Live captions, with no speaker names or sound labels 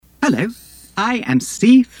Hello, I am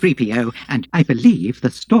C-3PO, and I believe the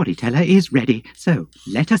storyteller is ready, so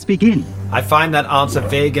let us begin. I find that answer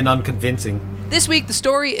vague and unconvincing. This week, the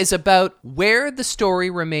story is about where the story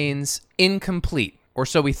remains incomplete, or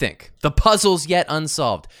so we think. The puzzle's yet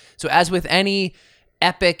unsolved. So as with any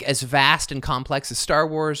epic as vast and complex as Star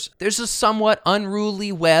Wars, there's a somewhat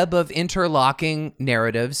unruly web of interlocking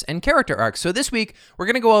narratives and character arcs. So this week, we're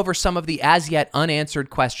going to go over some of the as yet unanswered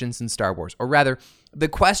questions in Star Wars, or rather, the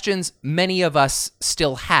questions many of us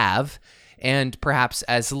still have, and perhaps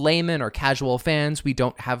as laymen or casual fans, we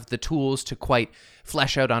don't have the tools to quite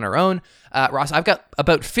flesh out on our own. Ross, I've got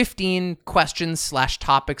about 15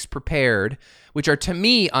 questions/topics prepared, which are to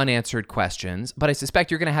me unanswered questions, but I suspect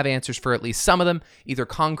you're going to have answers for at least some of them, either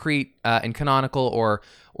concrete and canonical or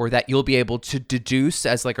that you'll be able to deduce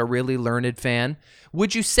as like a really learned fan.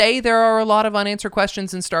 Would you say there are a lot of unanswered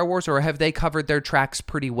questions in Star Wars, or have they covered their tracks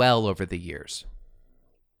pretty well over the years?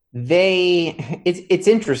 It's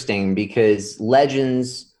interesting because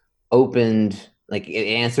Legends opened, like, it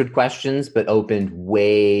answered questions, but opened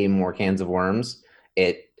way more cans of worms.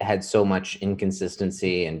 It had so much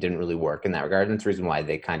inconsistency and didn't really work in that regard. And that's the reason why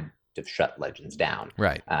they kind of shut Legends down.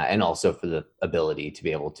 Right. And also for the ability to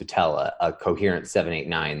be able to tell a coherent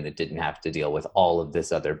 789 that didn't have to deal with all of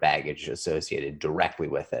this other baggage associated directly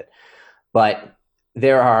with it. But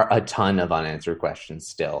there are a ton of unanswered questions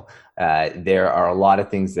still. There are a lot of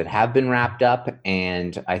things that have been wrapped up.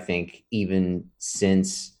 And I think even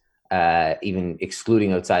since, even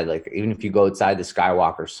excluding outside, like even if you go outside the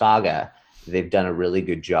Skywalker saga, they've done a really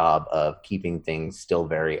good job of keeping things still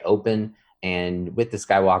very open. And with the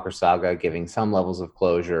Skywalker saga, giving some levels of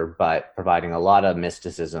closure, but providing a lot of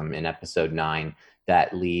mysticism in episode 9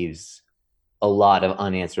 that leaves a lot of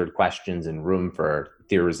unanswered questions and room for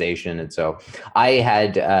theorization. And so I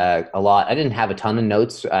had I didn't have a ton of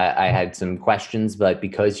notes. I had some questions, but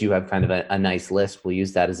because you have kind of a nice list, we'll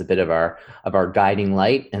use that as a bit of our guiding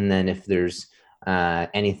light. And then if there's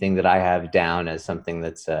anything that I have down as something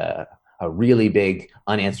that's a really big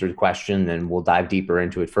unanswered question, then we'll dive deeper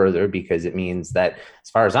into it further, because it means that,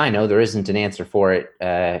 as far as I know, there isn't an answer for it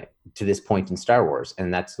to this point in Star Wars.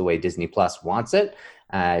 And that's the way Disney Plus wants it.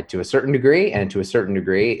 To a certain degree, and to a certain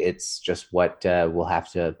degree, it's just what we'll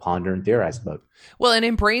have to ponder and theorize about. Well, and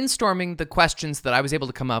in brainstorming the questions that I was able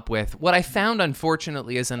to come up with, what I found,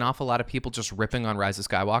 unfortunately, is an awful lot of people just ripping on Rise of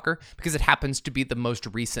Skywalker because it happens to be the most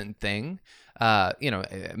recent thing,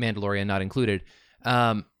 Mandalorian not included.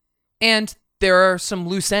 And there are some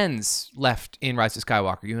loose ends left in Rise of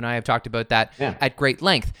Skywalker. You and I have talked about that at great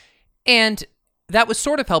length. And that was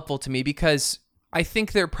sort of helpful to me because I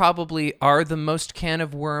think there probably are the most can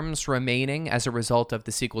of worms remaining as a result of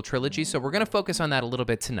the sequel trilogy. So we're going to focus on that a little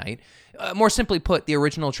bit tonight. More simply put, the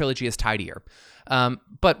original trilogy is tidier.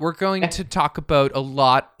 But we're going to talk about a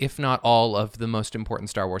lot, if not all, of the most important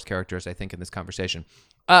Star Wars characters, I think, in this conversation.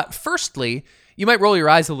 Firstly, you might roll your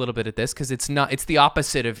eyes a little bit at this because it's the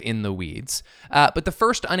opposite of in the weeds. But the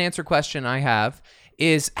first unanswered question I have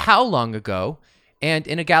is, how long ago, and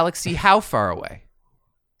in a galaxy how far away?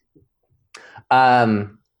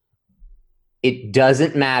 It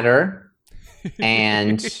doesn't matter.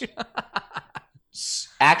 And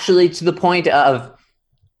actually, to the point of,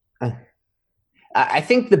 I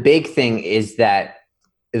think the big thing is that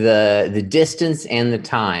the distance and the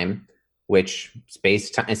time, which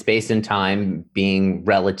space and time being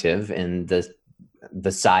relative in the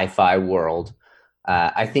sci-fi world,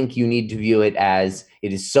 I think you need to view it as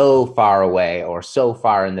it is so far away or so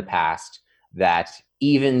far in the past that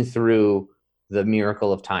even through the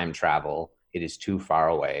miracle of time travel, it is too far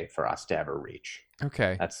away for us to ever reach.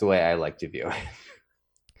 Okay. That's the way I like to view it.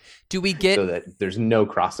 Do we get so that there's no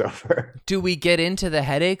crossover? Do we get into the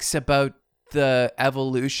headaches about the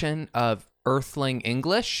evolution of Earthling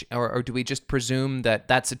English, or do we just presume that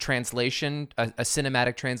that's a translation, a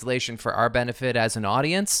cinematic translation for our benefit as an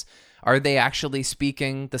audience? Are they actually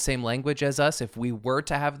speaking the same language as us if we were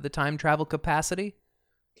to have the time travel capacity?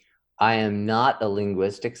 I am not a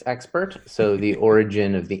linguistics expert, so the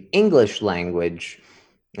origin of the English language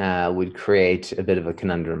would create a bit of a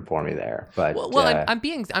conundrum for me there. But I'm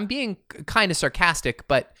being kind of sarcastic,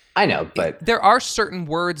 but I know. But there are certain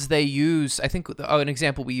words they use. I think an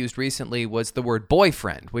example we used recently was the word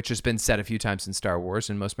boyfriend, which has been said a few times in Star Wars,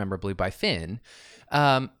 and most memorably by Finn.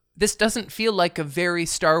 This doesn't feel like a very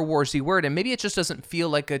Star Warsy word, and maybe it just doesn't feel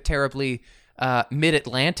like a terribly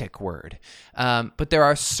mid-Atlantic word. But there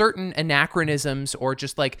are certain anachronisms or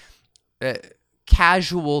just like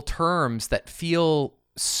casual terms that feel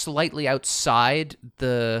slightly outside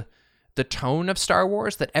the tone of Star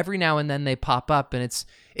Wars that every now and then they pop up, and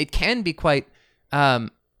it can be quite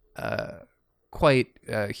quite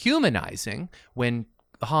humanizing when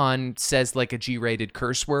Han says like a G-rated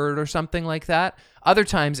curse word or something like that. Other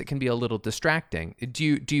times it can be a little distracting. Do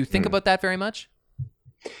you think about that very much?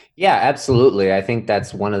 Yeah, absolutely. I think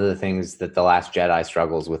that's one of the things that The Last Jedi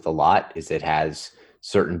struggles with a lot, is it has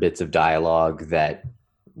certain bits of dialogue that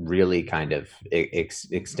really kind of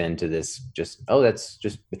extend to this just, oh, that's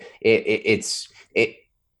just it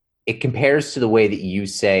compares to the way that you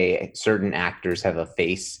say certain actors have a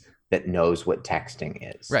face that knows what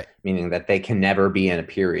texting is. Right. Meaning that they can never be in a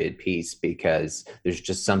period piece because there's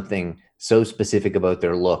just something so specific about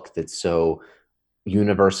their look that's so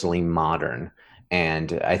universally modern.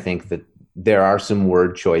 And I think that there are some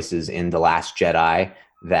word choices in The Last Jedi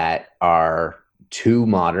that are too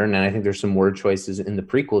modern. And I think there's some word choices in the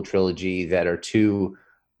prequel trilogy that are too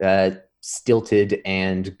stilted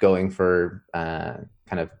and going for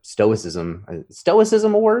kind of stoicism.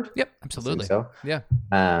 Stoicism a word? Yep, absolutely. So. Yeah.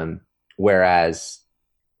 Whereas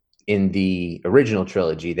in the original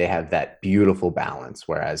trilogy, they have that beautiful balance,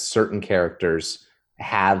 whereas certain characters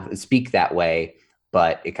speak that way,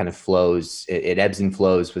 but it kind of flows, it ebbs and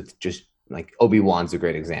flows with just like Obi-Wan's a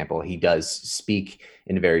great example. He does speak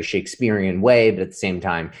in a very Shakespearean way, but at the same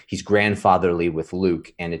time, he's grandfatherly with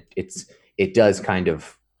Luke, and it does kind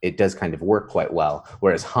of work quite well.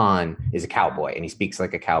 Whereas Han is a cowboy and he speaks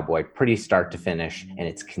like a cowboy, pretty start to finish, and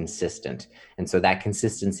it's consistent. And so that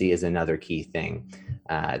consistency is another key thing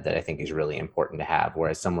that I think is really important to have.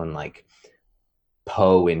 Whereas someone like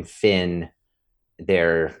Poe and Finn,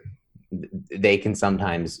 they can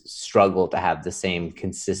sometimes struggle to have the same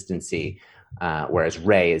consistency, whereas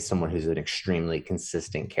Rey is someone who's an extremely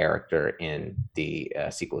consistent character in the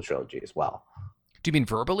sequel trilogy as well. Do you mean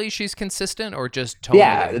verbally she's consistent, or just tonally?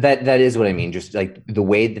 Yeah, that is what I mean. Just like the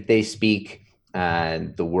way that they speak,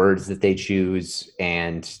 the words that they choose,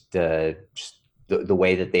 and the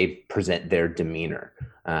way that they present their demeanor.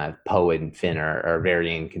 Poe and Finn are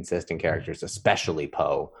very inconsistent characters, especially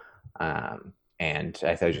Poe. And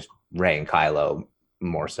I thought just Rey and Kylo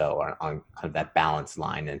more so are on kind of that balance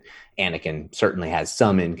line. And Anakin certainly has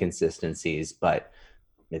some inconsistencies, but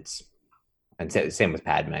and same with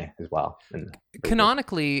Padme as well.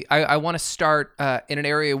 Canonically, I want to start in an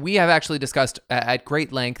area we have actually discussed at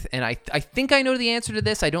great length, and I think I know the answer to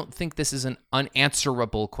this. I don't think this is an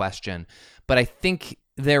unanswerable question, but I think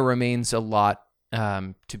there remains a lot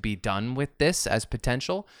to be done with this as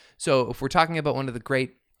potential. So if we're talking about one of the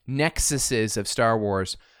great nexuses of Star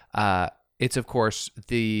Wars, it's of course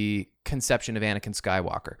the conception of Anakin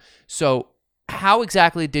Skywalker. So how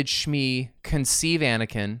exactly did Shmi conceive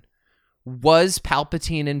Anakin? Was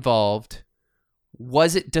Palpatine involved?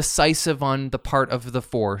 Was it decisive on the part of the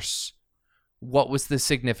Force? What was the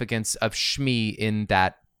significance of Shmi in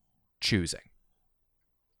that choosing?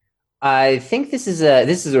 I think this is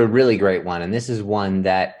a really great one, and this is one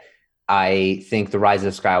that I think The Rise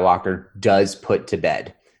of Skywalker does put to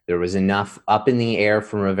bed. There was enough up in the air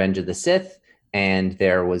from Revenge of the Sith, and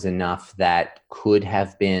there was enough that could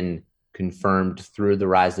have been confirmed through the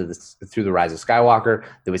rise of Skywalker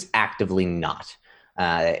that was actively not,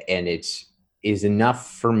 and it is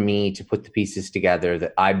enough for me to put the pieces together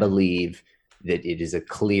that I believe that it is a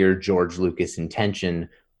clear George Lucas intention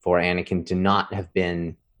for Anakin to not have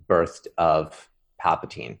been birthed of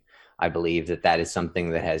Palpatine. I believe that is something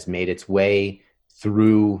that has made its way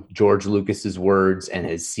through George Lucas's words and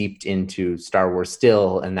has seeped into Star Wars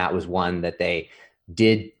still, and that was one that they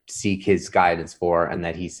did seek his guidance for, and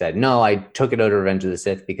that he said, no, I took it out of Revenge of the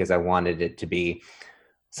Sith because I wanted it to be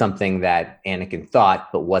something that Anakin thought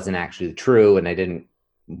but wasn't actually true, and I didn't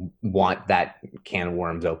want that can of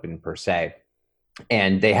worms open per se.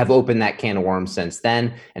 And they have opened that can of worms since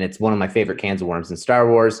then, and it's one of my favorite cans of worms in Star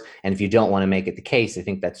Wars. And if you don't want to make it the case, I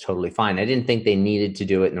think that's totally fine. I didn't think they needed to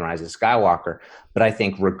do it in The Rise of Skywalker, but I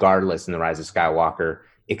think regardless, in The Rise of Skywalker,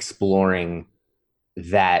 exploring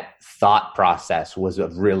that thought process was a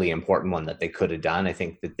really important one that they could have done. I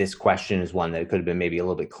think that this question is one that could have been maybe a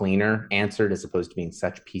little bit cleaner answered, as opposed to being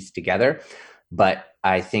such pieced together. But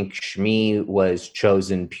I think Shmi was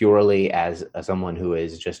chosen purely as someone who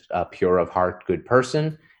is just a pure of heart, good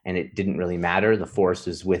person. And it didn't really matter. The Force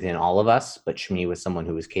is within all of us. But Shmi was someone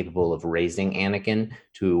who was capable of raising Anakin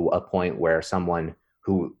to a point where someone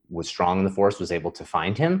who was strong in the Force was able to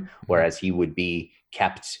find him, whereas he would be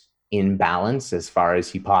kept in balance as far as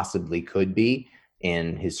he possibly could be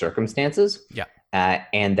in his circumstances. Yeah.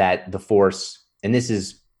 And that the Force, and this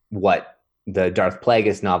is what the Darth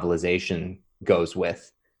Plagueis novelization goes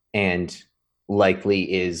with, and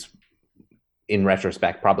likely is, in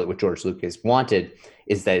retrospect, probably what George Lucas wanted,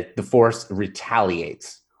 is that the Force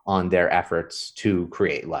retaliates on their efforts to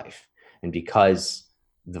create life. And because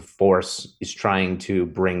the Force is trying to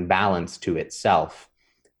bring balance to itself,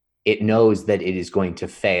 it knows that it is going to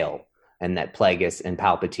fail and that Plagueis and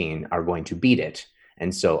Palpatine are going to beat it.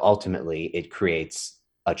 And so ultimately it creates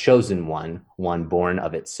a chosen one born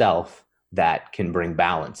of itself that can bring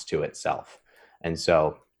balance to itself. And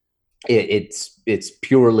so it's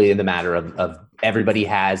purely the matter of everybody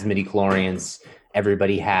has midichlorians,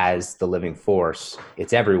 everybody has the living Force,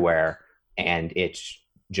 it's everywhere, and it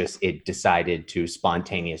decided to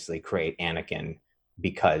spontaneously create Anakin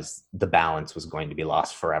because the balance was going to be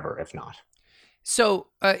lost forever if not. So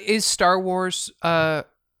is Star Wars a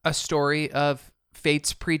story of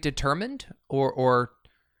fates predetermined, or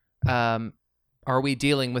are we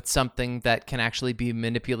dealing with something that can actually be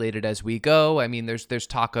manipulated as we go? I mean, there's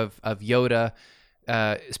talk of Yoda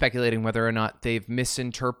speculating whether or not they've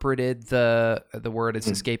misinterpreted the word is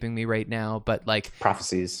escaping me right now, but like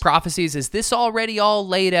prophecies. Is this already all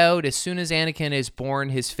laid out? As soon as Anakin is born,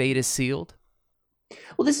 his fate is sealed?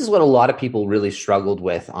 Well, this is what a lot of people really struggled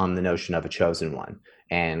with on the notion of a chosen one,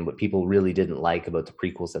 and what people really didn't like about the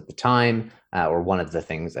prequels at the time, or one of the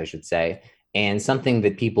things I should say, and something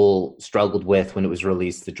that people struggled with when it was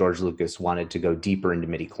released, that George Lucas wanted to go deeper into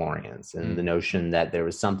midichlorians, and the notion that there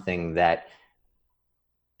was something that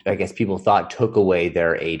I guess people thought took away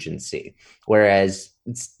their agency, whereas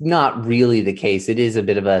it's not really the case. It is a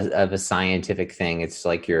bit of a scientific thing. It's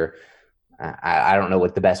like I don't know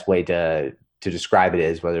what the best way to describe it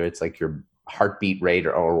is, whether it's like your heartbeat rate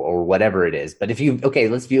or whatever it is. But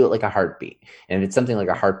let's view it like a heartbeat. And if it's something like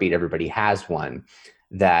a heartbeat, everybody has one.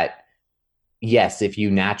 That, yes, if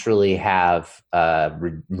you naturally have a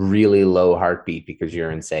really low heartbeat because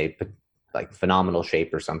you're in, say, like phenomenal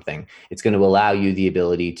shape or something, it's going to allow you the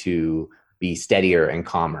ability to be steadier and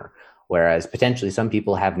calmer. Whereas potentially some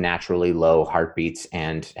people have naturally low heartbeats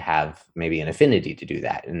and have maybe an affinity to do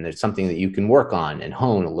that. And there's something that you can work on and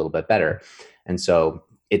hone a little bit better. And so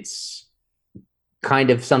it's kind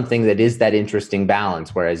of something that is that interesting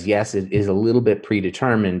balance. Whereas, yes, it is a little bit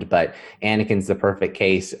predetermined, but Anakin's the perfect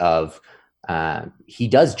case of he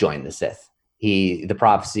does join the Sith. The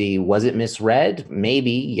prophecy, was it misread?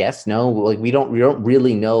 Maybe, yes, no. Like we don't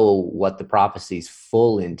really know what the prophecy's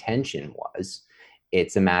full intention was.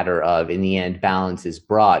 It's a matter of, in the end, balance is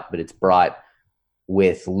brought, but it's brought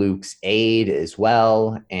with Luke's aid as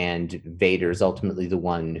well, and Vader's ultimately the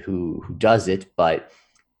one who does it. But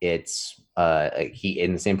it's he,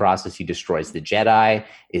 in the same process, he destroys the Jedi.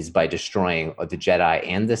 Is by destroying the Jedi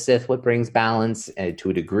and the Sith what brings balance to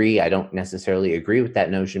a degree. I don't necessarily agree with that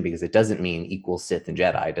notion, because it doesn't mean equal Sith and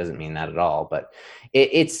Jedi. It doesn't mean that at all. But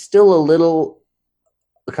it's still a little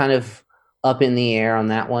kind of up in the air on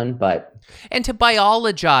that one. But and to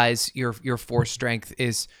biologize your Force strength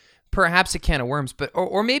is perhaps a can of worms, but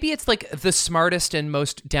or maybe it's like the smartest and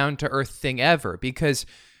most down-to-earth thing ever, because,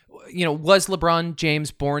 you know, was LeBron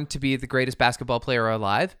James born to be the greatest basketball player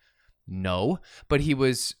alive? No, but he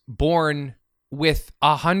was born with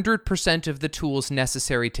 100% of the tools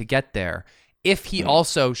necessary to get there, if he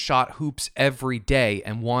also shot hoops every day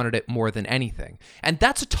and wanted it more than anything. And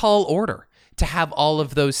that's a tall order to have all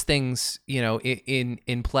of those things, you know,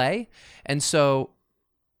 in play. And so,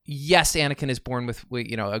 yes, Anakin is born with,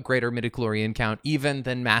 you know, a greater midichlorian count even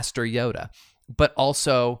than Master Yoda, but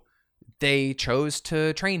also they chose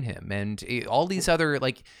to train him, and all these other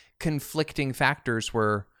like conflicting factors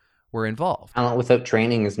were involved. Talent without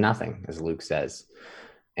training is nothing, as Luke says.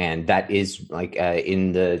 And that is like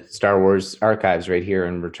in the Star Wars archives right here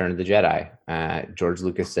in Return of the Jedi. George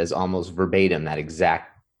Lucas says almost verbatim that exact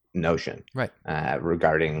notion, right,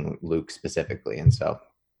 regarding Luke specifically. And so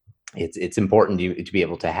it's important to be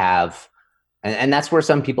able to have, and that's where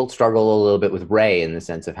some people struggle a little bit with Rey, in the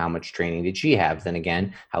sense of how much training did she have? Then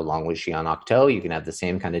again, how long was she on Ahch-To? You can have the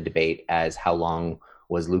same kind of debate as how long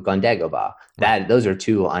was Luke on Dagobah. Those are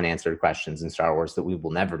two unanswered questions in Star Wars that we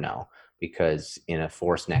will never know, because in a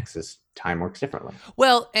Force Nexus, time works differently.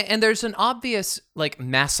 Well, and there's an obvious like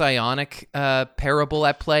messianic parable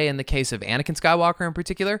at play in the case of Anakin Skywalker in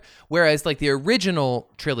particular, whereas like the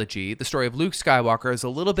original trilogy, the story of Luke Skywalker, is a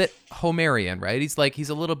little bit Homerian, right? He's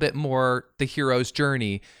a little bit more the hero's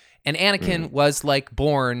journey, and Anakin was like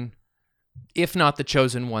born, if not the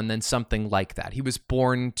chosen one, then something like that. He was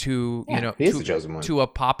born to, the chosen one, to a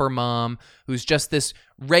pauper mom who's just this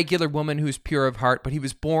regular woman who's pure of heart, but he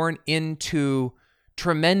was born into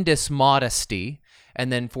tremendous modesty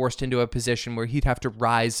and then forced into a position where he'd have to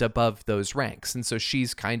rise above those ranks. And so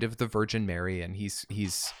she's kind of the Virgin Mary, and he's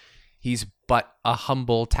but a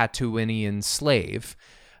humble Tatooinean slave.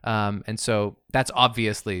 And so that's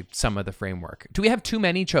obviously some of the framework. Do we have too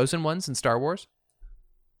many chosen ones in Star Wars?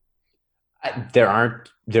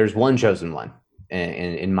 There's one chosen one.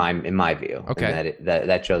 in my view. Okay. And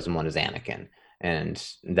that chosen one is Anakin, and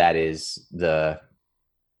that is the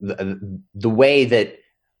way that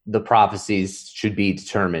the prophecies should be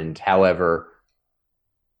determined. However,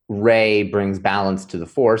 Rey brings balance to the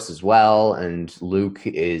Force as well, and Luke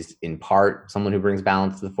is in part someone who brings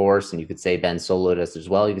balance to the Force, and you could say Ben Solo does it as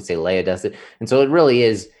well. You could say Leia does it, and so it really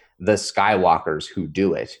is the Skywalkers who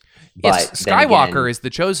do it. But yes, Skywalker is the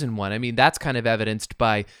chosen one. I mean, that's kind of evidenced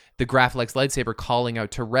by the Graflex lightsaber calling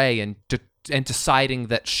out to Rey and deciding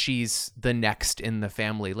that she's the next in the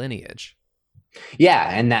family lineage. Yeah,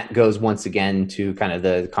 and that goes once again to kind of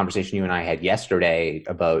the conversation you and I had yesterday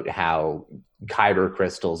about how Kyber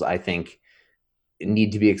crystals, I think,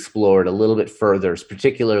 need to be explored a little bit further,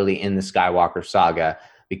 particularly in the Skywalker saga,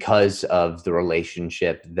 because of the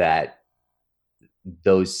relationship that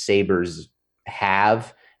those sabers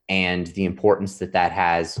have and the importance that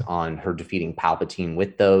has on her defeating Palpatine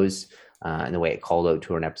with those, and the way it called out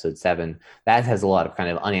to her in Episode 7. That has a lot of kind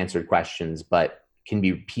of unanswered questions, but can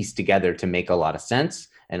be pieced together to make a lot of sense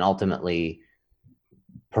and ultimately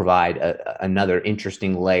provide another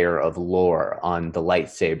interesting layer of lore on the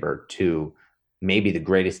lightsaber to maybe the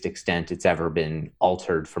greatest extent it's ever been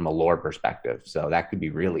altered from a lore perspective. So that could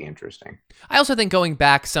be really interesting. I also think going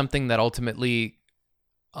back, something that ultimately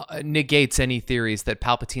negates any theories that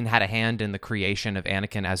Palpatine had a hand in the creation of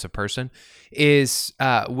Anakin as a person is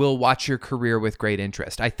we'll watch your career with great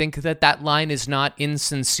interest. I think that line is not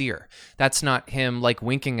insincere. That's not him like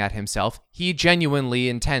winking at himself. He genuinely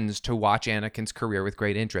intends to watch Anakin's career with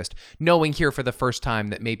great interest, knowing here for the first time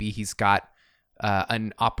that maybe he's got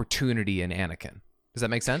an opportunity in Anakin. Does that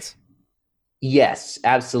make sense? Yes,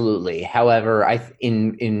 absolutely. However,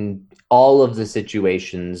 in all of the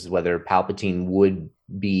situations, whether Palpatine would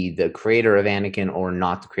be the creator of Anakin or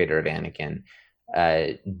not the creator of Anakin,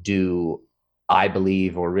 do I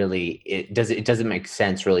believe, or really it doesn't make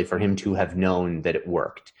sense really for him to have known that it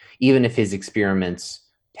worked. Even if his experiments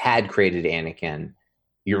had created Anakin,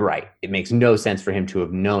 you're right. It makes no sense for him to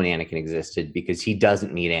have known Anakin existed, because he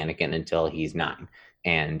doesn't meet Anakin until he's 9.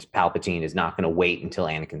 And Palpatine is not going to wait until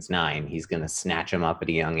Anakin's 9. He's going to snatch him up at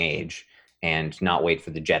a young age and not wait for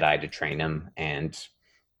the Jedi to train him,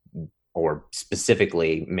 or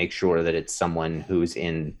specifically make sure that it's someone who's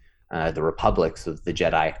in the Republic, so that the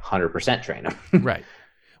Jedi 100% train him. Right.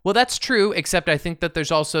 Well, that's true, except I think that there's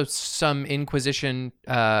also some Inquisition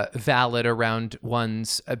valid around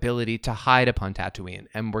one's ability to hide upon Tatooine,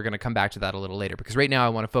 and we're going to come back to that a little later, because right now I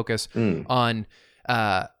want to focus on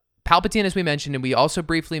Palpatine, as we mentioned, and we also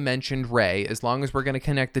briefly mentioned Rey, as long as we're going to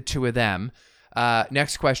connect the two of them.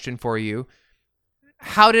 Next question for you.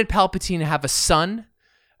 How did Palpatine have a son?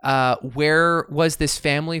 Where was this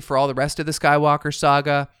family for all the rest of the Skywalker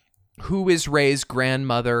saga? Who is Rey's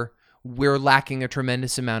grandmother? We're lacking a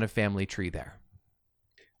tremendous amount of family tree there.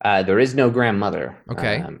 There is no grandmother.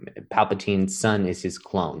 Okay. Palpatine's son is his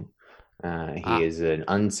clone. He is an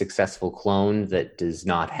unsuccessful clone that does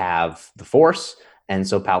not have the Force. And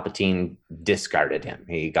so Palpatine discarded him.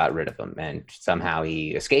 He got rid of him, and somehow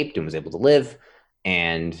he escaped and was able to live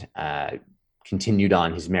and continued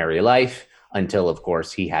on his merry life until, of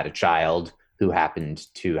course, he had a child who happened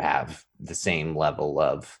to have the same level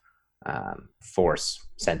of Force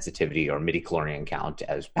sensitivity or midichlorian count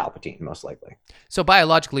as Palpatine, most likely. So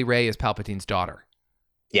biologically, Rey is Palpatine's daughter.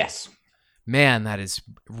 Yes. Man, that is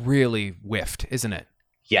really whiffed, isn't it?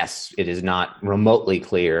 Yes, it is not remotely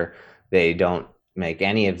clear. They don't make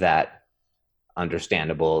any of that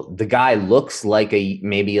understandable. The guy looks like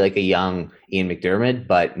maybe like a young Ian McDiarmid,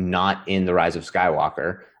 but not in The Rise of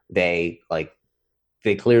Skywalker. They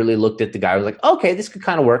clearly looked at the guy and was like, okay, this could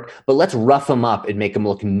kind of work, but let's rough him up and make him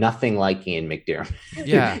look nothing like Ian McDiarmid.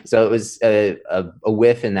 Yeah. So it was a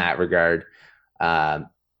whiff in that regard.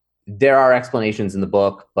 There are explanations in the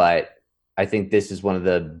book, but I think this is one of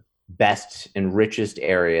the best and richest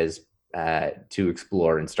areas to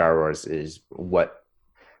explore in Star Wars, is what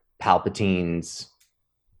Palpatine's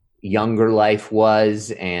younger life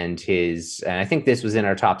was, and I think this was in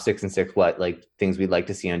our top 6 and 6 things we'd like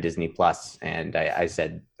to see on Disney Plus. And I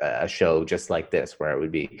said a show just like this, where it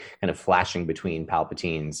would be kind of flashing between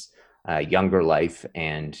Palpatine's younger life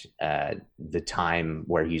and the time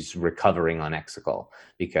where he's recovering on Exegol,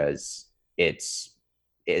 because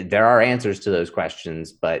there are answers to those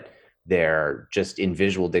questions, but they're just in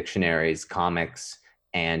visual dictionaries, comics,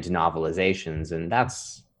 and novelizations, and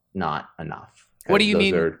that's not enough. What do you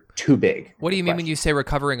mean? Those are too big. What do you mean when you say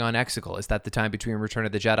recovering on Exegol? Is that the time between Return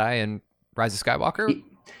of the Jedi and Rise of Skywalker?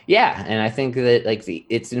 Yeah, and I think that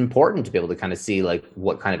it's important to be able to kind of see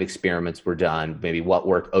what kind of experiments were done, maybe what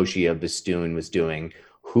work Oshia Bestoon was doing,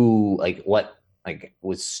 who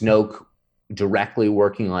was Snoke directly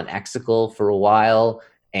working on Exegol for a while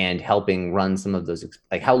and helping run some of those.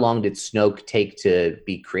 Like, how long did Snoke take to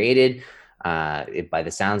be created? By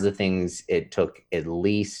the sounds of things, it took at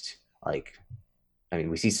least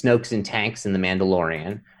we see Snoke's in tanks in The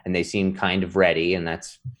Mandalorian, and they seem kind of ready, and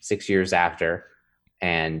that's 6 years after.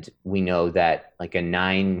 And we know that like a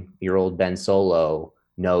 9-year-old Ben Solo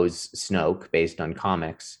knows Snoke based on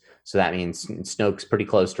comics. So that means Snoke's pretty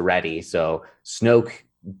close to ready. So Snoke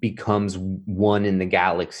becomes one in the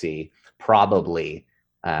galaxy, probably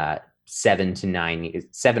 7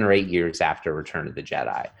 or 8 years after Return of the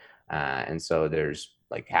Jedi. And so there's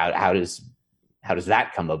like, how does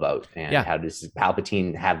that come about? And how does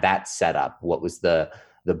Palpatine have that set up? What was the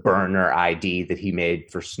burner ID that he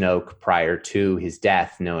made for Snoke prior to his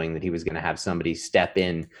death, knowing that he was going to have somebody step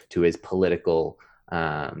in to his political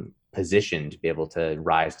position to be able to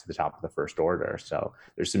rise to the top of the First Order. So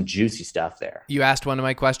there's some juicy stuff there. You asked one of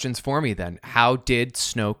my questions for me then. How did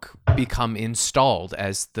Snoke become installed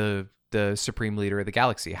as the supreme leader of the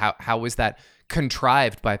galaxy? How was that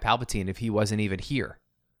contrived by Palpatine if he wasn't even here?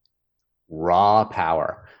 Raw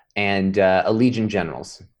power and Allegiant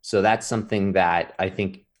generals. So that's something that I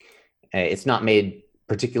think it's not made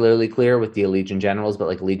particularly clear with the Allegiant generals, but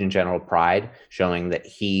like Allegiant General Pride showing that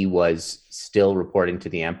he was still reporting to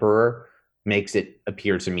the Emperor makes it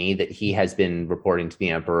appear to me that he has been reporting to the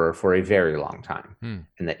Emperor for a very long time,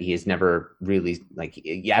 and that he has never really, like,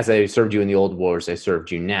 as I served you in the old wars, I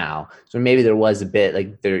served you now. So maybe there was a bit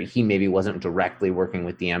like he maybe wasn't directly working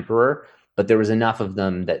with the Emperor, but there was enough of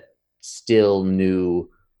them that still knew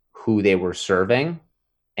who they were serving.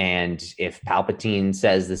 And if Palpatine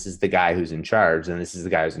says this is the guy who's in charge, then this is the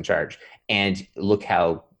guy who's in charge. And look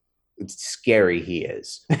how scary he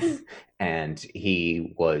is. And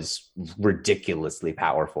he was ridiculously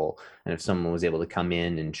powerful. And if someone was able to come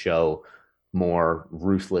in and show more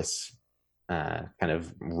ruthless kind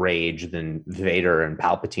of rage than Vader and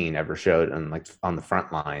Palpatine ever showed on the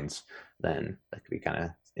front lines, then that could be kind of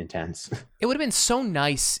intense. It would have been so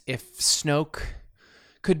nice if Snoke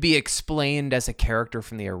could be explained as a character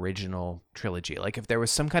from the original trilogy. Like if there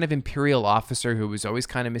was some kind of Imperial officer who was always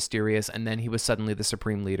kind of mysterious, and then he was suddenly the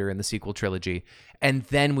supreme leader in the sequel trilogy, and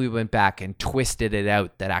then we went back and twisted it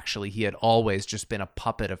out that actually he had always just been a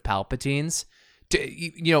puppet of Palpatine's.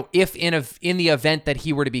 If in the event that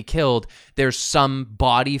he were to be killed, there's some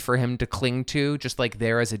body for him to cling to, just like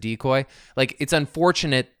there as a decoy. Like, it's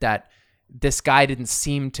unfortunate that this guy didn't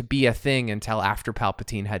seem to be a thing until after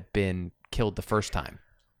Palpatine had been killed the first time.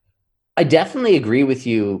 I definitely agree with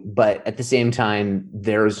you, but at the same time,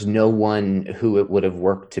 there's no one who it would have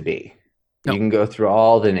worked to be. No. You can go through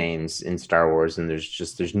all the names in Star Wars, and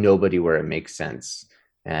there's nobody where it makes sense.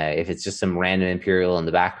 If it's just some random Imperial in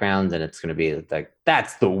the background, then it's going to be like,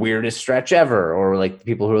 that's the weirdest stretch ever. Or like the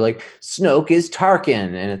people who are like, Snoke is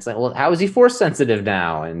Tarkin. And it's like, well, how is he Force sensitive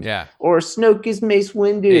now? And or Snoke is Mace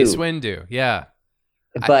Windu. Mace Windu, yeah.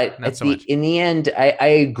 But in the end, I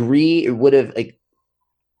agree. It would have, like,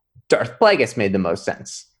 Darth Plagueis made the most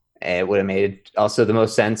sense. It would have made also the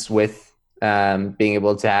most sense with being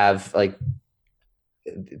able to have like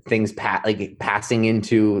things passing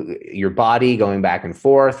into your body, going back and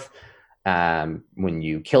forth. When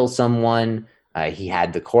you kill someone, he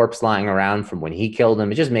had the corpse lying around from when he killed him.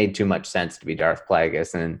 It just made too much sense to be Darth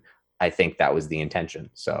Plagueis, and I think that was the intention.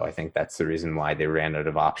 So I think that's the reason why they ran out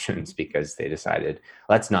of options, because they decided,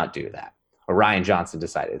 let's not do that. Or Rian Johnson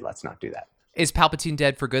decided, let's not do that. Is Palpatine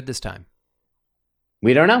dead for good this time?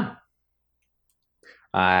 We don't know.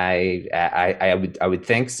 I would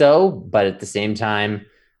think so, but at the same time,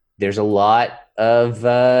 there's a lot of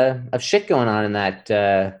shit going on in that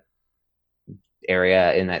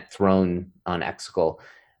area, in that throne on Exegol.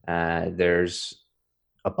 There's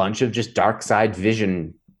a bunch of just dark side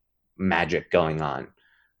vision magic going on.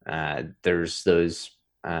 There's those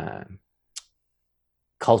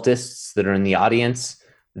cultists that are in the audience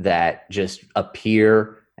that just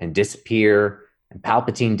appear and disappear, and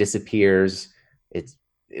Palpatine disappears.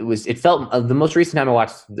 It felt the most recent time I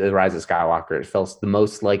watched The Rise of Skywalker, it felt the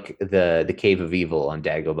most like the Cave of Evil on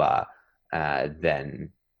Dagobah than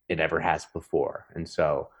it ever has before. And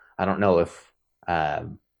so I don't know if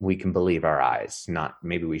we can believe our eyes.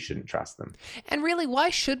 Maybe we shouldn't trust them. And really, why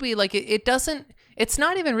should we? Like, it's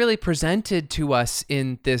not even really presented to us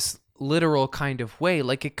in this literal kind of way.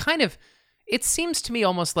 Like, it seems to me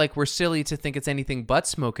almost like we're silly to think it's anything but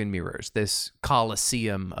smoke and mirrors, this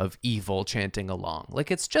coliseum of evil chanting along.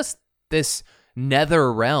 Like, it's just this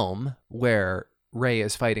nether realm where Rey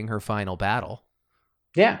is fighting her final battle.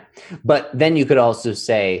 Yeah. But then you could also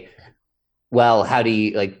say, well, how do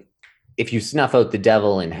you, like, if you snuff out the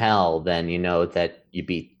devil in hell, then you know that you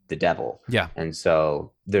beat the devil. Yeah. And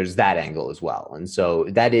so there's that angle as well. And so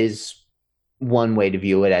that is one way to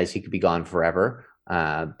view it, as he could be gone forever.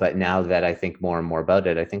 But now that I think more and more about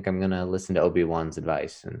it, I think I'm going to listen to Obi-Wan's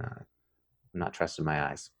advice and I'm not trusting my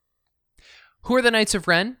eyes. Who are the Knights of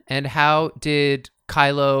Ren, and how did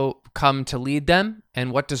Kylo come to lead them,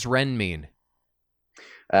 and what does Ren mean?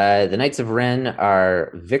 The Knights of Ren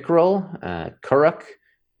are Vikrul, Kuruk,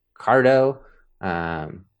 Cardo,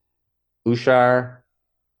 Ushar,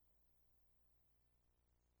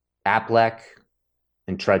 Aplek,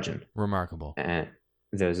 and Trudgen. Remarkable. And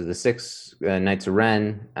those are the 6 Knights of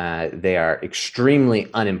Ren. They are extremely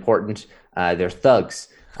unimportant. They're thugs.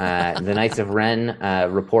 The Knights of Ren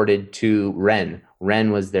reported to Ren.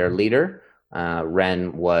 Ren was their leader.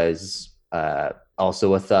 Ren was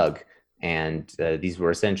also a thug. And these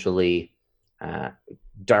were essentially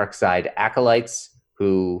dark side acolytes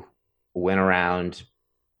who went around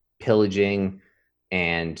pillaging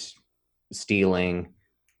and stealing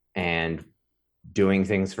and doing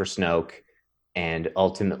things for Snoke, and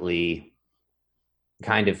ultimately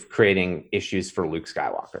kind of creating issues for Luke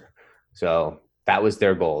Skywalker. So that was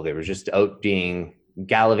their goal. They were just out being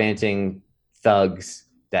gallivanting thugs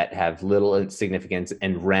that have little significance,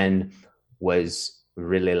 and Ren was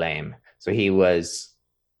really lame. So he was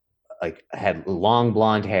like, had long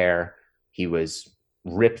blonde hair. He was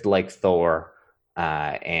ripped like Thor,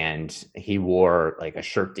 and he wore like a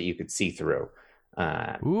shirt that you could see through.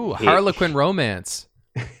 Ooh, Harlequin romance.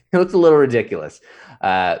 It looked a little ridiculous,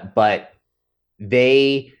 but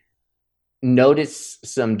they notice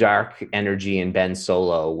some dark energy in Ben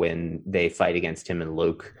Solo when they fight against him and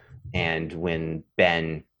Luke, and when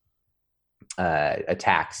Ben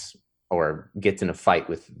attacks or gets in a fight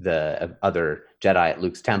with the other Jedi at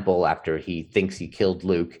Luke's temple after he thinks he killed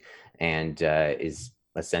Luke and is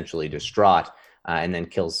essentially distraught, and then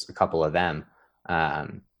kills a couple of them.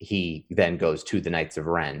 He then goes to the Knights of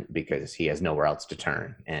Ren because he has nowhere else to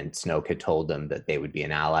turn. And Snoke had told them that they would be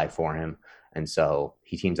an ally for him. And so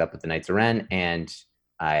he teams up with the Knights of Ren, and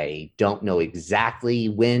I don't know exactly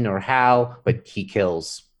when or how, but he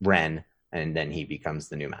kills Ren, and then he becomes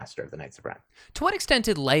the new master of the Knights of Ren. To what extent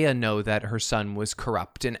did Leia know that her son was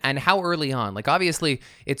corrupt, and how early on? Like, obviously,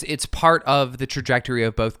 it's part of the trajectory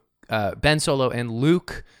of both Ben Solo and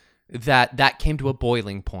Luke that came to a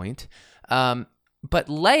boiling point. But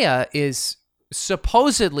Leia is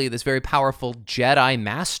supposedly this very powerful Jedi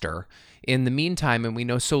master in the meantime, and we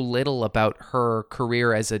know so little about her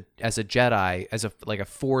career as a Jedi, as a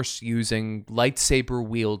force using, lightsaber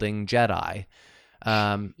wielding Jedi.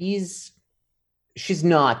 She's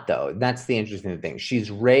not, though. That's the interesting thing.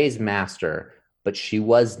 She's Rey's master, but she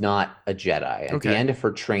was not a Jedi. At the end of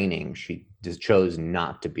her training, she just chose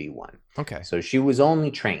not to be one. Okay. So she was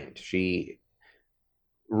only trained.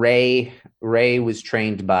 Rey was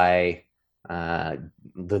trained by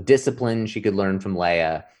the discipline she could learn from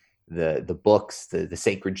Leia, the books, the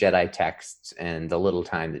sacred Jedi texts, and the little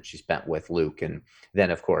time that she spent with Luke. And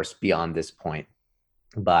then, of course, beyond this point,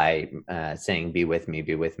 by saying, be with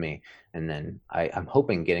me. And then I'm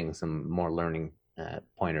hoping getting some more learning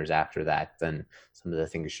pointers after that than some of the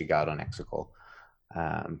things she got on Exegol.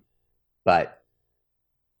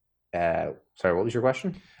 Sorry, what was your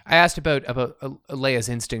question? I asked about Leia's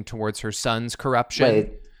instinct towards her son's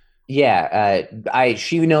corruption.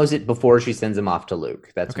 She knows it before she sends him off to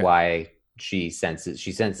Luke. That's why she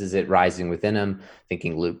senses it rising within him,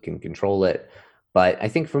 thinking Luke can control it. But I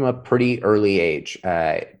think from a pretty early age,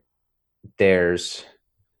 there's,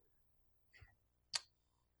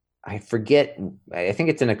 I forget, I think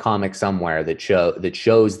it's in a comic somewhere that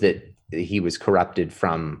shows that he was corrupted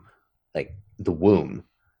from like the womb.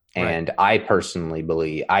 And I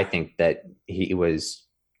personally think that he was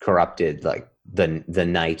corrupted like the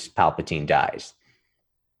night Palpatine dies.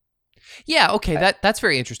 Yeah, okay, that's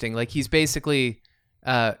very interesting. Like, he's basically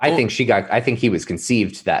I think he was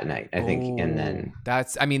conceived that night. And then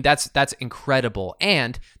that's incredible.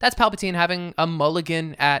 And that's Palpatine having a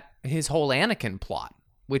mulligan at his whole Anakin plot,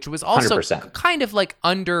 which was also 100%. kind of like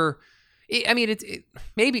under, I mean,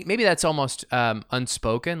 maybe that's almost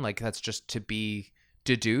unspoken, like that's just to be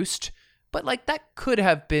deduced, but like that could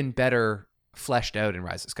have been better fleshed out in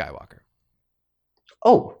Rise of Skywalker.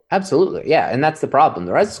 Oh, absolutely. Yeah. And that's the problem.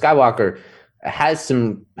 The Rise of Skywalker has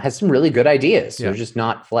some really good ideas. They're just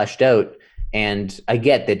not fleshed out. And I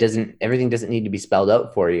get that everything doesn't need to be spelled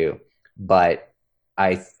out for you, but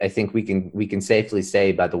I think we can safely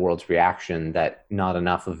say by the world's reaction that not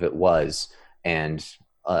enough of it was, and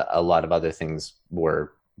a lot of other things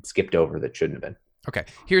were skipped over that shouldn't have been. Okay,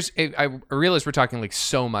 I realize we're talking like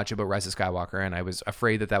so much about Rise of Skywalker, and I was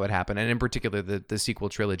afraid that would happen, and in particular the sequel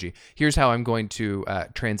trilogy. Here's how I'm going to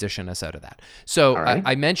transition us out of that. So All right.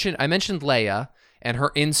 I mentioned Leia and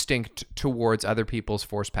her instinct towards other people's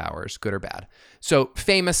force powers, good or bad. So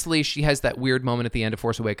famously, she has that weird moment at the end of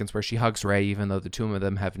Force Awakens where she hugs Rey, even though the two of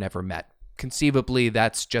them have never met. Conceivably,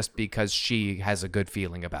 that's just because she has a good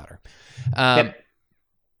feeling about her.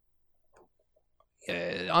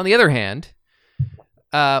 On the other hand,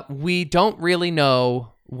 we don't really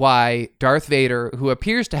know why Darth Vader, who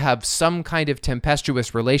appears to have some kind of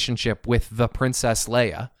tempestuous relationship with the Princess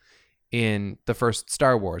Leia in the first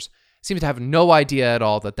Star Wars, seems to have no idea at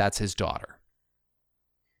all that that's his daughter.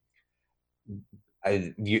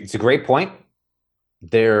 It's a great point.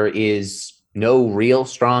 There is no real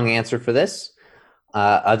strong answer for this,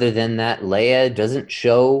 other than that Leia doesn't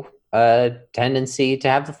show a tendency to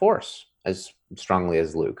have the Force as strongly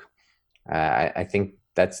as Luke. I think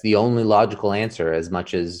that's the only logical answer. As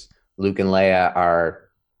much as Luke and Leia are,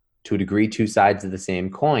 to a degree, two sides of the same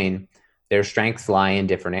coin, their strengths lie in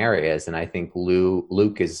different areas, and I think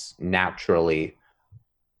Luke is naturally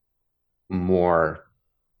more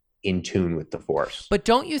in tune with the Force. But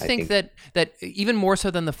don't you think that even more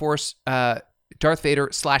so than the Force, Darth Vader /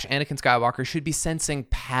 Anakin Skywalker should be sensing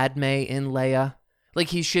Padme in Leia? Like,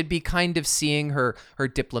 he should be kind of seeing her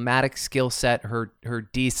diplomatic skill set, her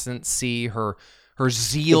decency, her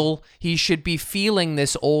zeal. He should be feeling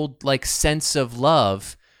this old like sense of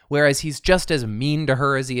love, whereas he's just as mean to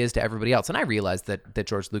her as he is to everybody else. And I realized that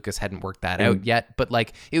George Lucas hadn't worked that out yet, but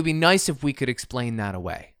like, it would be nice if we could explain that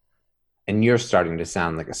away. And you're starting to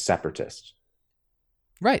sound like a separatist.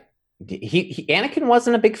 Right. Anakin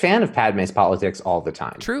wasn't a big fan of Padme's politics all the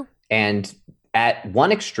time. True. And at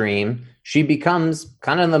one extreme, she becomes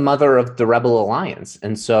kind of the mother of the Rebel Alliance.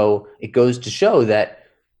 And so it goes to show that,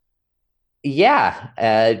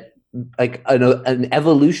 like an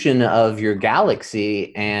evolution of your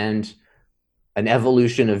galaxy and an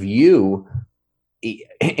evolution of you,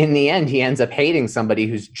 in the end, he ends up hating somebody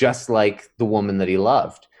who's just like the woman that he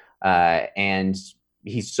loved. And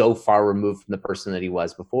he's so far removed from the person that he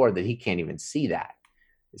was before that he can't even see that.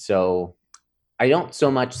 So I don't so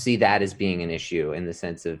much see that as being an issue in the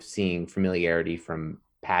sense of seeing familiarity from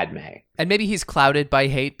Padme. And maybe he's clouded by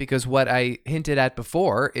hate because what I hinted at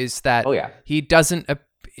before is that he doesn't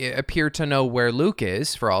appear to know where Luke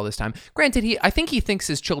is for all this time. Granted, I think he thinks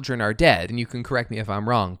his children are dead, and you can correct me if I'm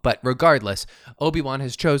wrong, but regardless, Obi-Wan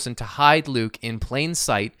has chosen to hide Luke in plain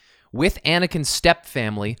sight with Anakin's step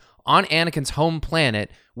family on Anakin's home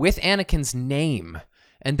planet with Anakin's name,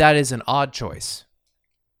 and that is an odd choice.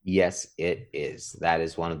 Yes, it is. That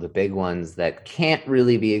is one of the big ones that can't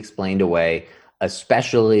really be explained away,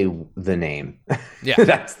 especially the name. Yeah.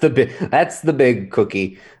 That's the big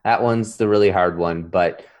cookie. That one's the really hard one.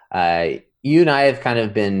 But you and I have kind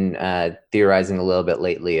of been theorizing a little bit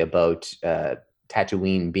lately about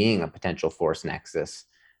Tatooine being a potential Force nexus,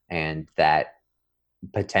 and that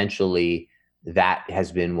potentially that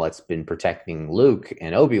has been what's been protecting Luke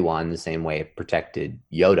and Obi-Wan the same way it protected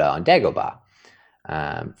Yoda on Dagobah,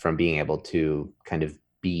 from being able to kind of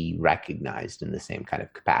be recognized in the same kind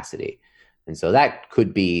of capacity. And so that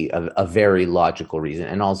could be a very logical reason.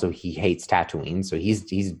 And also he hates Tatooine, so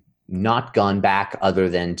he's not gone back other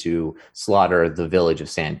than to slaughter the village of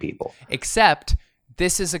Sand People. Except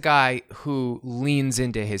this is a guy who leans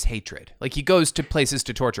into his hatred. Like, he goes to places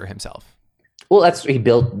to torture himself. Well, he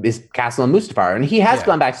built his castle in Mustafar, and he has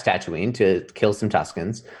gone back to Tatooine to kill some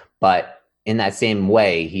Tuskens, but in that same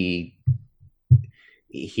way,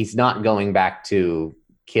 he's not going back to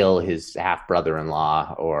kill his half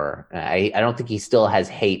brother-in-law, or I don't think he still has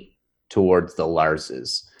hate towards the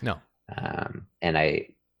Larses. No. And I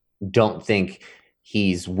don't think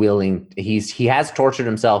he's willing. He has tortured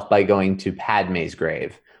himself by going to Padme's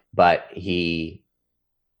grave, but he,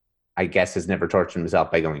 I guess, has never tortured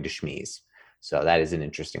himself by going to Shmi's. So that is an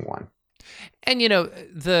interesting one. And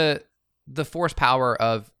the force power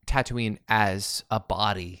of Tatooine as a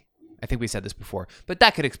body, I think we said this before, but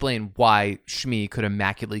that could explain why Shmi could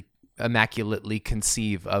immaculately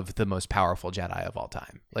conceive of the most powerful Jedi of all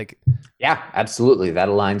time. Like, yeah, absolutely. That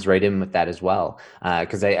aligns right in with that as well.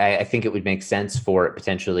 Because I think it would make sense for it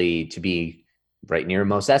potentially to be right near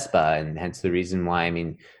Mos Espa, and hence the reason why, I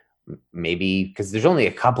mean, maybe because there's only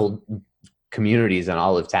a couple communities on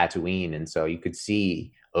all of Tatooine, and so you could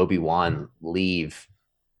see Obi-Wan leave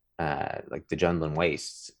like the Jundland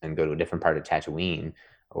Wastes and go to a different part of Tatooine,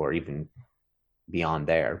 or even beyond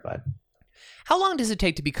there. But how long does it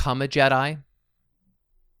take to become a Jedi?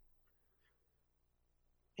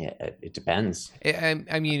 It depends.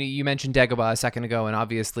 I mean, you mentioned Dagobah a second ago, and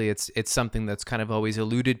obviously it's something that's kind of always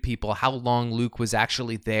eluded people, how long Luke was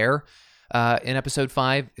actually there in episode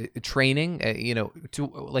 5, training, to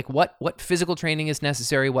like what physical training is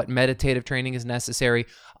necessary, what meditative training is necessary.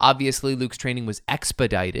 Obviously, Luke's training was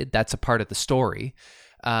expedited. That's a part of the story,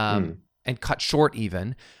 and cut short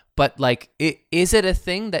even. But like, is it a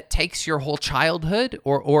thing that takes your whole childhood,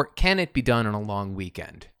 or can it be done on a long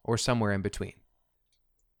weekend or somewhere in between?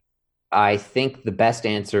 I think the best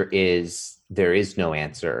answer is there is no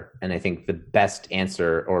answer. And I think the best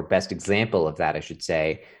answer, or best example of that, I should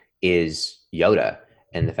say, is Yoda,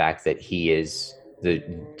 and the fact that he is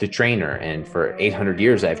the trainer. And for 800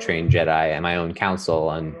 years, I've trained Jedi at my own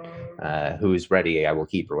council, and who is ready, I will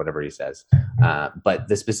keep, or whatever he says. But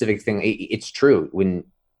the specific thing, it's true. When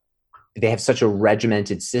they have such a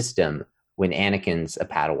regimented system, when Anakin's a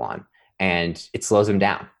Padawan, and it slows him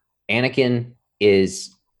down. Anakin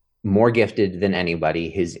is more gifted than anybody.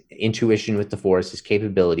 His intuition with the Force, his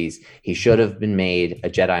capabilities, he should have been made a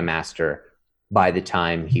Jedi Master by the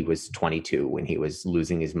time he was 22, when he was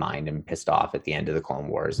losing his mind and pissed off at the end of the Clone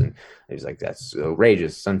Wars. And he was like, that's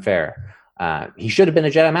outrageous, it's unfair. He should have been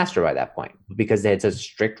a Jedi Master by that point, because they had such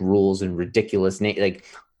strict rules and ridiculous like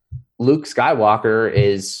Luke Skywalker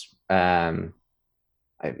is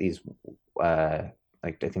he's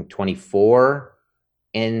like, I think 24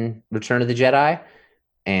 in Return of the Jedi.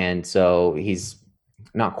 And so he's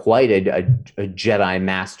not quite a Jedi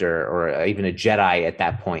Master, or even a Jedi at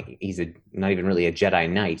that point. He's not even really a Jedi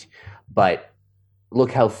Knight. But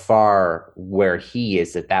look how far where he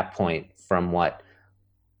is at that point from what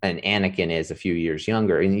an Anakin is a few years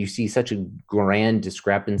younger. And you see such a grand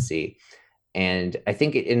discrepancy. And I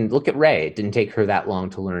think, and look at Rey, it didn't take her that long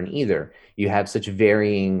to learn either. You have such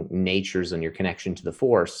varying natures on your connection to the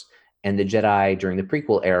Force, and the Jedi during the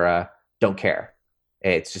prequel era don't care.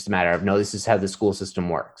 It's just a matter of, no, this is how the school system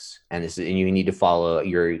works, and you need to follow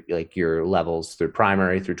your levels through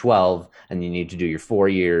primary through 12, and you need to do your 4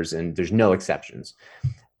 years, and there's no exceptions.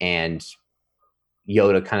 And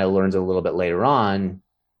Yoda kind of learns a little bit later on,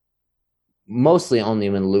 mostly only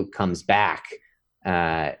when Luke comes back,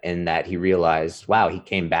 and that he realized, wow, he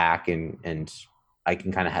came back, and I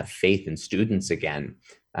can kind of have faith in students again.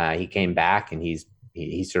 He came back, and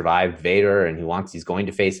he survived Vader, and he's going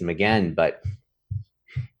to face him again, but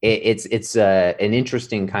it's an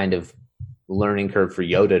interesting kind of learning curve for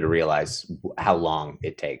Yoda to realize how long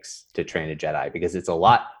it takes to train a Jedi, because it's a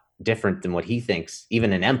lot different than what he thinks,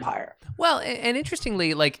 even in Empire. Well, and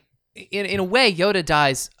interestingly, like in a way, Yoda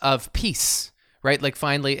dies of peace, right? Like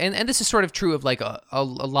finally, and this is sort of true of like a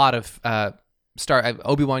lot of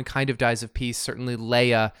Obi-Wan kind of dies of peace. Certainly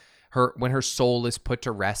Leia, when her soul is put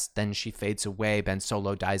to rest, then she fades away. Ben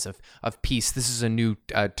Solo dies of peace. This is a new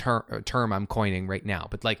term I'm coining right now,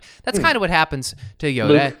 but like that's kind of what happens to Yoda.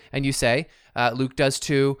 Luke. And you say Luke does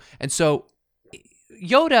too. And so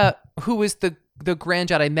Yoda, who is the Grand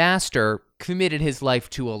Jedi Master, committed his life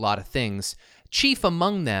to a lot of things, chief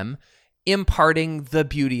among them imparting the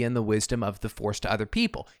beauty and the wisdom of the Force to other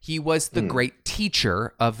people. He was the great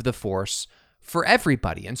teacher of the Force for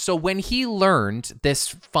everybody. And so when he learned this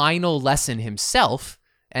final lesson himself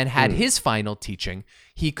and had his final teaching,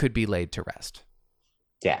 he could be laid to rest.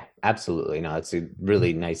 Yeah, absolutely. No, it's a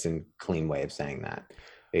really nice and clean way of saying that,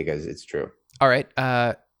 because it's true. All right.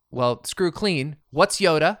 Well, screw clean. What's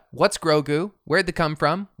Yoda? What's Grogu? Where'd they come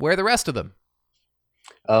from? Where are the rest of them?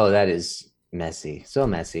 Oh, that is messy. So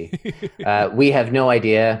messy. We have no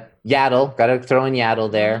idea. Yaddle. Got to throw in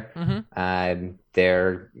Yaddle there. Mm-hmm.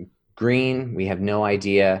 They're green. We have no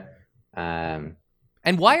idea. And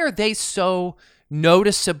why are they so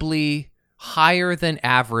noticeably higher than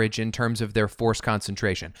average in terms of their Force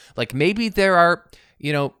concentration? Like maybe there are,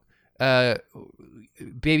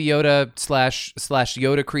 Baby Yoda slash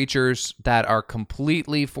Yoda creatures that are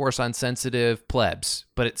completely Force unsensitive plebs,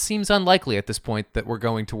 but it seems unlikely at this point that we're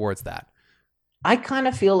going towards that. I kind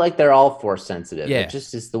of feel like they're all Force sensitive. Yeah. It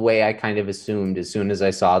just is the way I kind of assumed as soon as I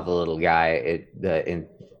saw the little guy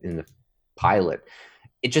in the pilot.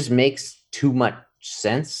 It just makes too much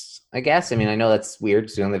sense, I guess. I mean, I know that's weird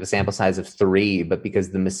because we only have a sample size of 3, but because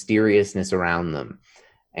the mysteriousness around them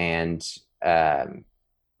and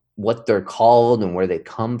what they're called and where they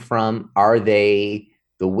come from. Are they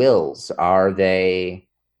the Wills? Are they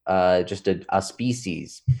just a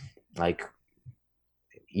species like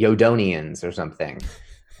Yodonians or something?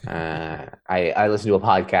 I listen to a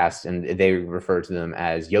podcast and they refer to them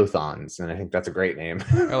as Yothons, and I think that's a great name.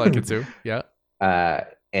 I like it too. Yeah. And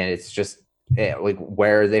it's just like,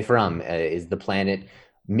 where are they from? Is the planet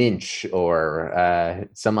Minch or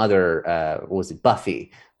some other, what was it,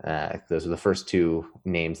 Buffy. Those were the first two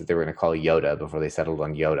names that they were going to call Yoda before they settled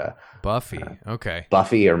on Yoda. Buffy. Okay.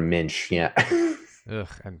 Buffy or Minch, yeah. Ugh,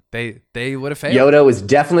 and they would have failed. Yoda was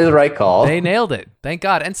definitely the right call. They nailed it. Thank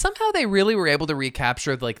God. And somehow they really were able to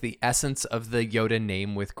recapture like the essence of the Yoda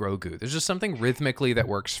name with Grogu. There's just something rhythmically that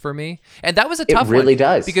works for me. And that was a tough one. It really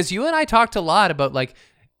does. Because you and I talked a lot about like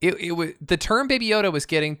it was the term Baby Yoda was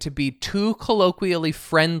getting to be too colloquially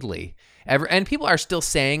friendly. And people are still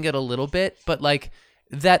saying it a little bit, but like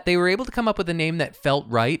that they were able to come up with a name that felt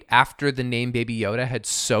right after the name Baby Yoda had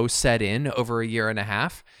so set in over a year and a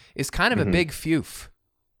half is kind of a big foof.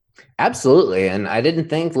 Absolutely, and I didn't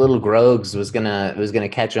think Little Grogs was gonna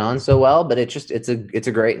catch on so well, but it's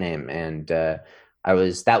a great name, and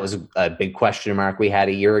that was a big question mark we had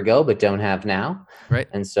a year ago, but don't have now. Right,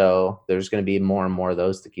 and so there's going to be more and more of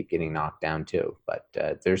those to keep getting knocked down too. But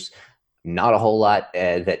there's not a whole lot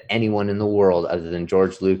that anyone in the world other than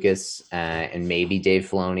George Lucas and maybe Dave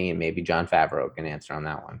Filoni and maybe Jon Favreau can answer on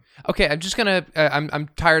that one. Okay, I'm just gonna. I'm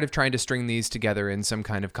tired of trying to string these together in some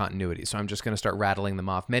kind of continuity, so I'm just gonna start rattling them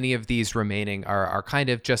off. Many of these remaining are kind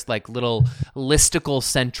of just like little listicle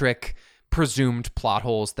centric presumed plot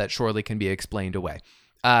holes that surely can be explained away.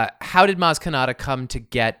 How did Maz Kanata come to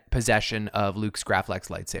get possession of Luke Graflex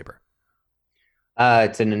lightsaber?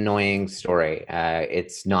 It's an annoying story.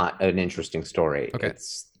 It's not an interesting story. Okay.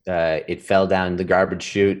 It fell down the garbage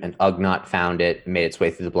chute, and Ugnaught found it, made its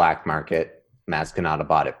way through the black market. Maz Kanata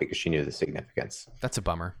bought it because she knew the significance. That's a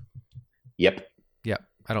bummer. Yep.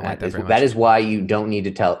 I don't like that very much. That is why you don't need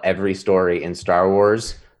to tell every story in Star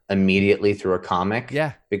Wars immediately through a comic.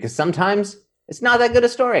 Yeah. Because sometimes it's not that good a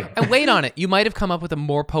story. And wait on it. You might have come up with a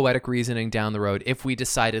more poetic reasoning down the road if we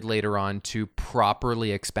decided later on to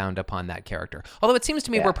properly expound upon that character. Although it seems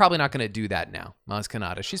to me we're probably not going to do that now. Maz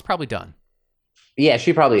Kanata, she's probably done. Yeah,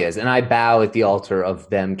 she probably is. And I bow at the altar of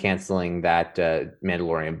them canceling that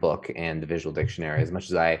Mandalorian book and the visual dictionary. As much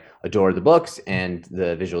as I adore the books and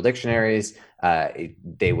the visual dictionaries,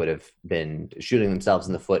 they would have been shooting themselves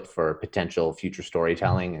in the foot for potential future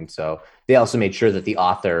storytelling. And so they also made sure that the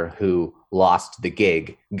author who lost the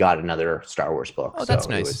gig got another Star Wars book. Oh, that's so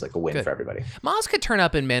nice. It was like a win for everybody. Maz could turn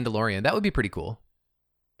up in Mandalorian. That would be pretty cool.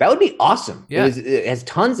 That would be awesome. Yeah. It has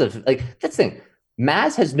tons of, like, that's the thing.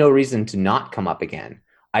 Maz has no reason to not come up again.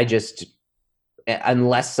 Unless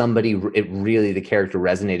somebody, the character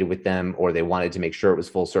resonated with them or they wanted to make sure it was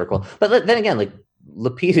full circle. But then again, like,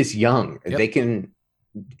 Lapid is young. Yep. They can,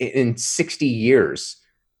 in 60 years,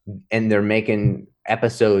 and they're making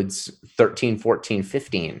episodes 13, 14,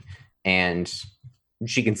 15, and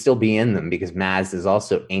she can still be in them because Maz is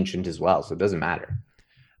also ancient as well, so it doesn't matter.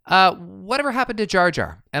 Whatever happened to Jar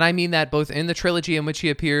Jar? And I mean that both in the trilogy in which he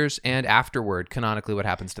appears and afterward, canonically, what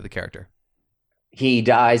happens to the character? He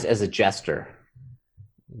dies as a jester.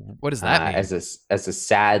 What does that mean? As a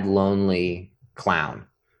sad, lonely clown.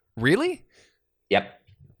 Really? Yep.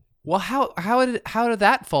 Well, how did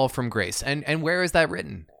that fall from grace? And where is that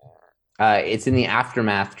written? It's in the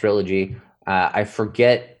Aftermath trilogy. I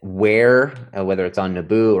forget where, whether it's on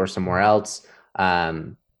Naboo or somewhere else.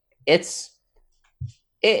 It's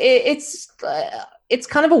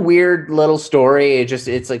kind of a weird little story.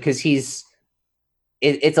 It's like, because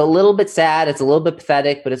it's a little bit sad, it's a little bit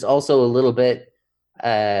pathetic, but it's also a little bit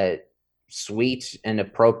sweet and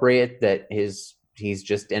appropriate that he's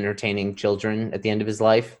just entertaining children at the end of his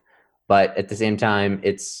life. But at the same time,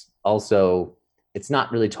 it's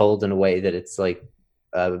not really told in a way that it's like,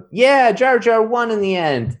 Jar Jar won in the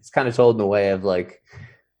end. It's kind of told in a way of like,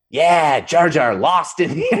 Jar Jar lost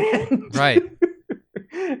in the end. Right.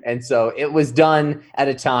 And so it was done at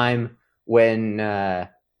a time when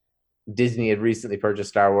Disney had recently purchased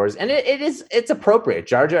Star Wars, and it's appropriate.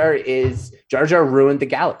 Jar Jar ruined the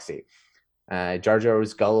galaxy. Jar Jar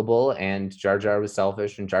was gullible, and Jar Jar was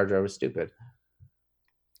selfish, and Jar Jar was stupid.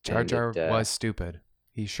 Jar Jar was stupid.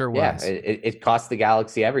 He sure was. Yeah, it cost the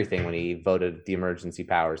galaxy everything when he voted the emergency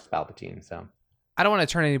powers to Palpatine. So I don't want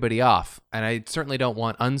to turn anybody off, and I certainly don't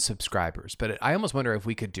want unsubscribers, but I almost wonder if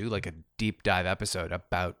we could do like a deep dive episode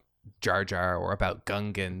about Jar Jar or about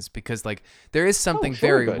Gungans, because like there is something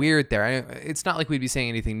very weird there. It's not like we'd be saying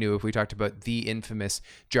anything new if we talked about the infamous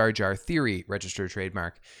Jar Jar theory, registered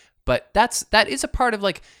trademark, but that is a part of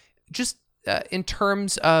like just in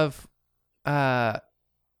terms of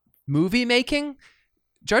movie making.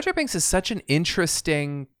 Jar Jar Binks is such an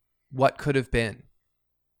interesting what could have been.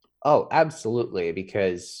 Oh, absolutely,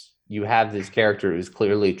 because you have this character who's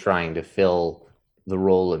clearly trying to fill the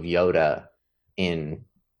role of Yoda in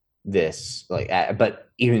this, like,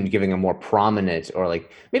 but even giving a more prominent, or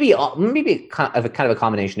like maybe kind of a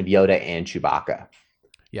combination of Yoda and Chewbacca.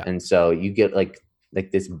 Yeah. And so you get like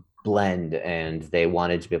this blend, and they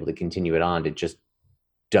wanted to be able to continue it on. It just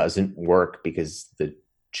doesn't work because the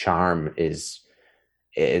charm is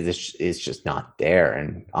just not there.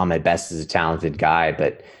 And Ahmed Best is a talented guy,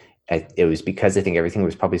 but it was because I think everything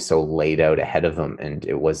was probably so laid out ahead of him, and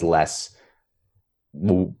it was less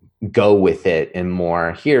go with it and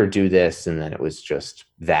more here, do this, and then it was just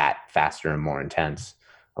that faster and more intense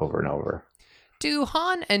over and over. Do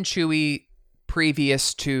Han and Chewie,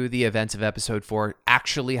 previous to the events of Episode 4,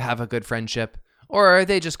 actually have a good friendship, or are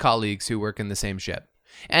they just colleagues who work in the same ship?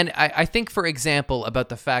 And I think, for example, about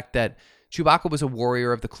the fact that Chewbacca was a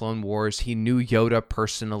warrior of the Clone Wars. He knew Yoda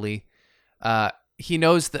personally. He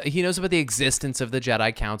knows about the existence of the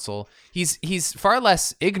Jedi Council. He's far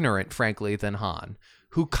less ignorant, frankly, than Han,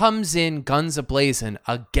 who comes in guns a-blazing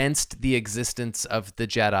against the existence of the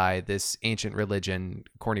Jedi, this ancient religion,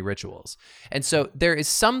 corny rituals. And so there's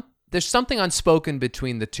something unspoken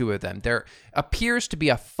between the two of them. There appears to be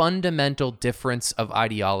a fundamental difference of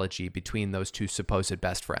ideology between those two supposed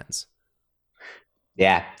best friends.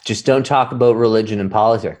 Yeah, just don't talk about religion and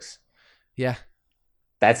politics. Yeah.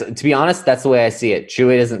 To be honest, that's the way I see it.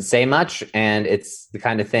 Chewie doesn't say much, and it's the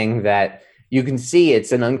kind of thing that you can see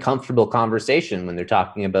it's an uncomfortable conversation when they're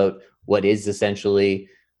talking about what is essentially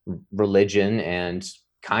religion and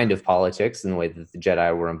kind of politics in the way that the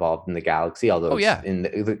Jedi were involved in the galaxy. Although in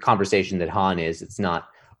the conversation that Han is, it's not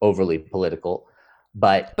overly political.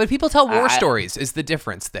 But people tell war stories is the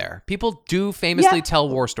difference there. People do famously tell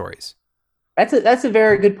war stories. That's a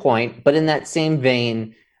very good point. But in that same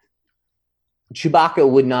vein, Chewbacca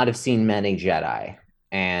would not have seen many Jedi.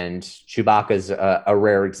 And Chewbacca's a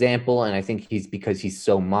rare example, and I think because he's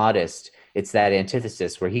so modest, it's that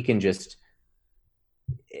antithesis where he can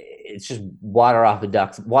it's just water off a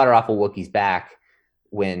Wookiee's back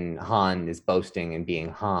when Han is boasting and being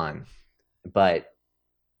Han. But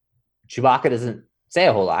Chewbacca doesn't say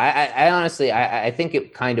a whole lot. I honestly think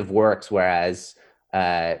it kind of works, whereas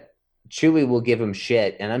Chewie will give him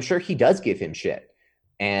shit, and I'm sure he does give him shit.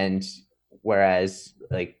 And whereas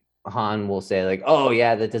like Han will say like, "Oh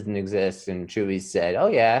yeah, that doesn't exist," and Chewie said, "Oh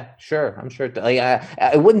yeah, sure, I'm sure." Like,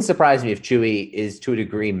 it wouldn't surprise me if Chewie is to a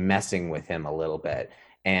degree messing with him a little bit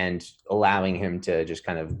and allowing him to just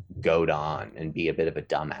kind of goad on and be a bit of a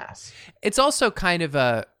dumbass. It's also kind of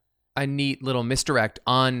a neat little misdirect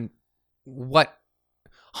on what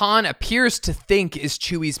Han appears to think is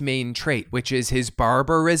Chewie's main trait, which is his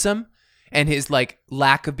barbarism and his like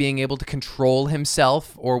lack of being able to control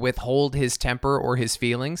himself or withhold his temper or his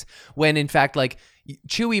feelings, when in fact, like,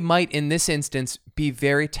 Chewie might in this instance be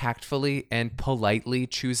very tactfully and politely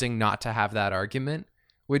choosing not to have that argument,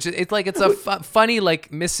 which it's like it's a funny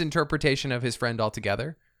like misinterpretation of his friend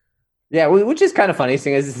altogether. Yeah, which is kind of funny,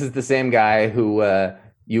 seeing as this is the same guy who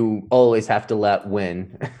you always have to let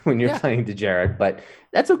win when you're playing Dejarik, but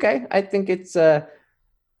that's okay. I think it's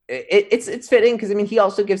fitting because I mean he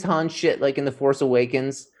also gives Han shit like in The Force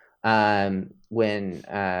Awakens when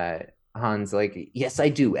Han's like, "Yes, I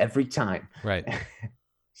do every time." Right.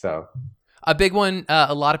 So a big one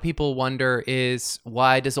a lot of people wonder is,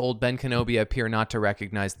 why does old Ben Kenobi appear not to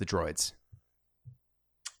recognize the droids?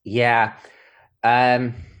 Yeah.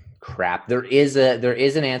 Crap. There is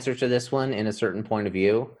an answer to this one in a certain point of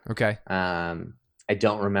view. Okay. I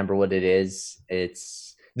don't remember what it is.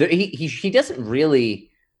 It's he doesn't really.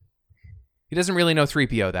 He doesn't really know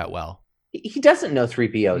 3PO that well. He doesn't know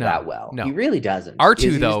 3PO that well. No. He really doesn't.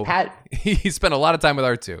 R2, though, he spent a lot of time with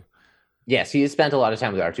R2. Yes, he has spent a lot of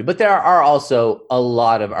time with R2. But there are also a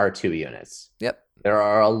lot of R2 units. Yep. There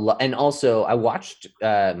are a lot. And also, I watched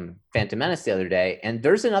Phantom Menace the other day, and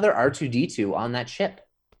there's another R2-D2 on that ship.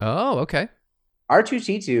 Oh, okay.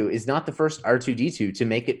 R2-D2 is not the first R2-D2 to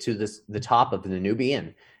make it to the top of the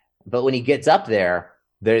Nubian. But when he gets up there,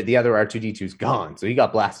 the other R2-D2's gone. So he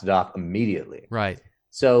got blasted off immediately. Right.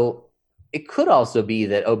 So it could also be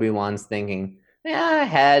that Obi-Wan's thinking, I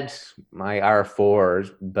had my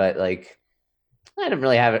R4s, but like I didn't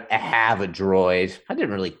really have a droid. I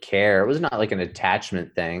didn't really care. It was not like an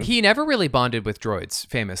attachment thing. He never really bonded with droids,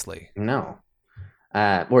 famously. No.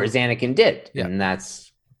 Whereas Anakin did. Yeah. And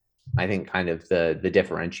that's, I think, kind of the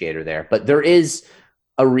differentiator there. But there is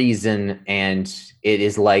a reason, and it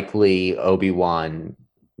is likely Obi-Wan.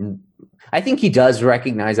 I think he does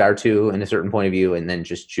recognize R2 in a certain point of view, and then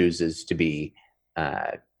just chooses to be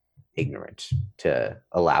ignorant to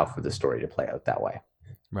allow for the story to play out that way.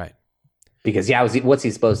 Right. Because what's he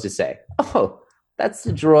supposed to say? Oh, that's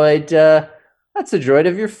the droid. That's the droid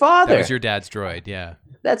of your father. That was your dad's droid. Yeah.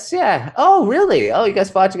 Oh, really? Oh, you guys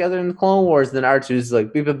fought together in the Clone Wars. Then R2's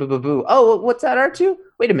like, boo, boo, boo, boo, boo. Oh, what's that, R2?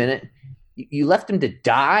 Wait a minute. You left him to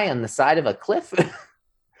die on the side of a cliff?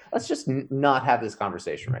 let's just not have this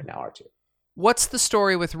conversation right now, R2. What's the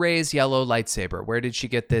story with Rey's yellow lightsaber? Where did she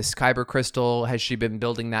get this kyber crystal? Has she been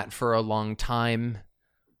building that for a long time?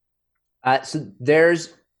 So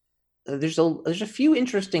there's a few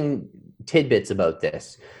interesting tidbits about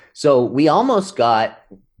this. So we almost got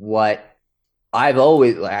what I've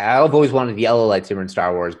always wanted the yellow lightsaber in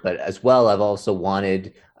Star Wars, but as well I've also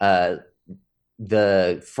wanted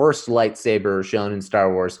the first lightsaber shown in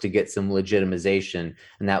Star Wars to get some legitimization,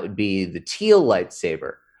 and that would be the teal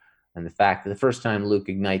lightsaber. And the fact that the first time Luke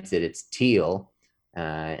ignites it, it's teal,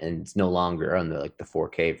 and it's no longer on the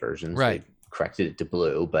 4K versions. Right. They corrected it to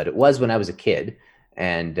blue, but it was when I was a kid,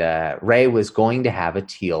 and Rey was going to have a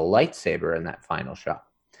teal lightsaber in that final shot.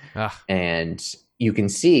 And you can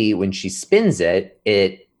see when she spins it,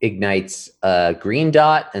 it ignites a green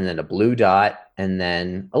dot and then a blue dot, and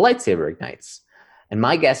then a lightsaber ignites. And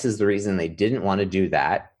my guess is the reason they didn't want to do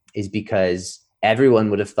that is because everyone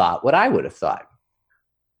would have thought what I would have thought.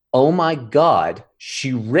 Oh my God,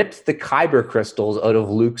 she ripped the kyber crystals out of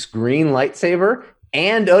Luke's green lightsaber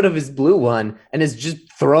and out of his blue one and is just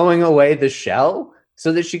throwing away the shell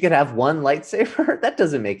so that she could have one lightsaber? That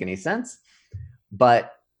doesn't make any sense.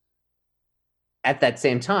 But at that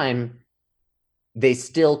same time, they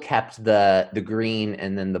still kept the green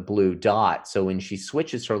and then the blue dot. So when she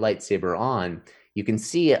switches her lightsaber on, you can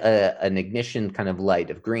see an ignition kind of light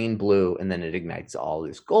of green, blue, and then it ignites all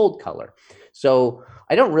this gold color. So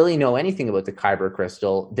I don't really know anything about the kyber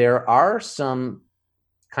crystal. There are some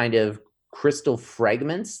kind of crystal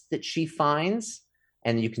fragments that she finds,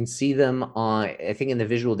 and you can see them on, I think in the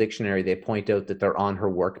visual dictionary, they point out that they're on her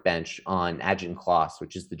workbench on Agen Kloss,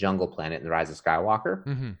 which is the jungle planet in The Rise of Skywalker.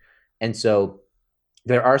 Mm-hmm. And so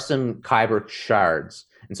there are some kyber shards.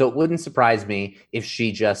 And so it wouldn't surprise me if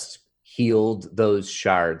she just healed those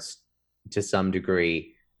shards to some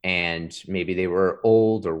degree, and maybe they were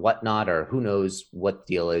old or whatnot, or who knows what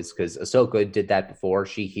the deal is, because Ahsoka did that before.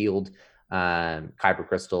 She healed kyber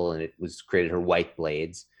crystal and it was created her white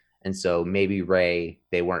blades. And so maybe Rey,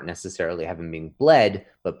 they weren't necessarily having been bled,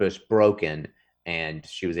 but just broken, and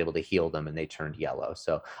she was able to heal them and they turned yellow.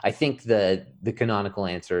 So I think the canonical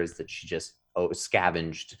answer is that she just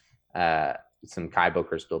scavenged some kyber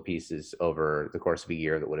crystal pieces over the course of a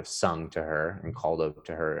year that would have sung to her and called out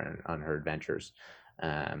to her on her adventures.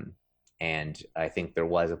 And I think there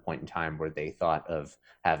was a point in time where they thought of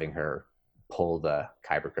having her pull the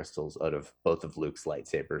kyber crystals out of both of Luke's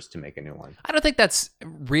lightsabers to make a new one. I don't think that's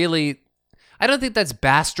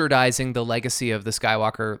bastardizing the legacy of the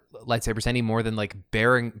Skywalker lightsabers any more than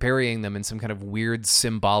burying them in some kind of weird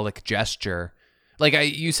symbolic gesture.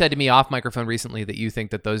 You said to me off microphone recently that you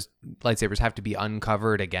think that those lightsabers have to be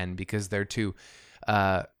uncovered again because they're too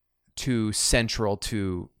central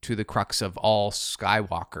to the crux of all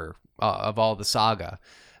Skywalker, of all the saga.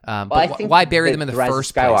 But I think why bury them in the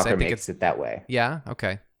first place? Skywalker makes it that way. Yeah.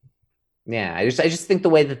 Okay. Yeah, I just think the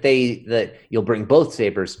way that you'll bring both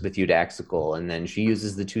sabers with you to Exegol, and then she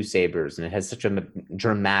uses the two sabers, and it has such a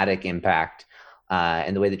dramatic impact.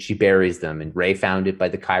 And the way that she buries them, and Rey found it by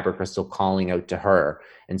the kyber crystal calling out to her,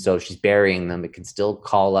 and so she's burying them. It can still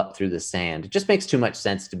call up through the sand. It just makes too much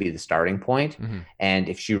sense to be the starting point. Mm-hmm. And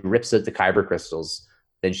if she rips out the kyber crystals,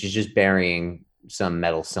 then she's just burying some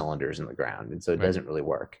metal cylinders in the ground, and so it doesn't really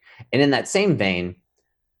work. And in that same vein,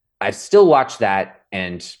 I've still watched that,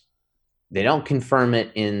 and they don't confirm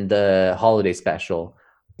it in the holiday special,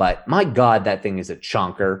 but my God, that thing is a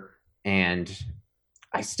chonker, and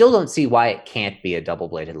I still don't see why it can't be a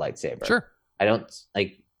double-bladed lightsaber. Sure. I don't,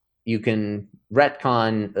 you can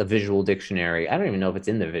retcon a visual dictionary. I don't even know if it's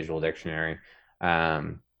in the visual dictionary. I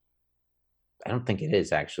don't think it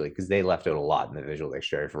is, actually, because they left out a lot in the visual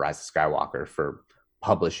dictionary for Rise of Skywalker for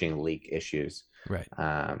publishing leak issues. Right.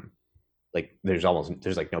 There's no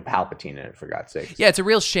Palpatine in it, for God's sake. Yeah, it's a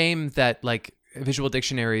real shame that visual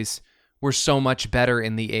dictionaries were so much better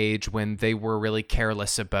in the age when they were really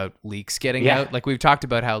careless about leaks getting out. We've talked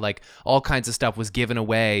about how all kinds of stuff was given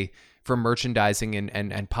away for merchandising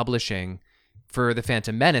and publishing for The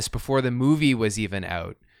Phantom Menace before the movie was even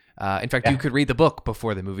out. In fact, you could read the book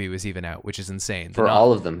before the movie was even out, which is insane. For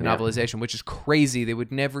all of them. The novelization, which is crazy. They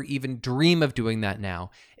would never even dream of doing that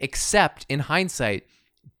now, except in hindsight,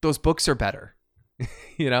 those books are better,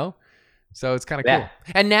 So it's kind of cool.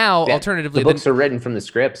 And now, alternatively, the books are written from the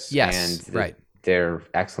scripts. Yes, and they're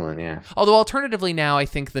excellent. Yeah. Although alternatively, now I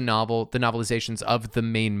think the novelizations of the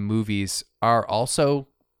main movies are also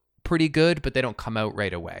pretty good, but they don't come out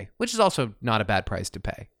right away, which is also not a bad price to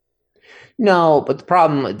pay. No, but the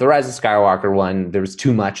problem, the Rise of Skywalker one, there was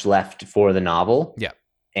too much left for the novel. Yeah.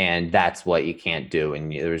 And that's what you can't do.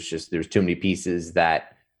 And there's too many pieces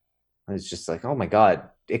that It's just like, oh my God,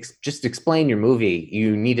 just explain your movie.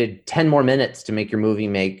 You needed 10 more minutes to make your movie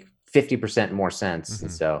make 50% more sense. Mm-hmm.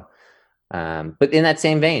 And so, but in that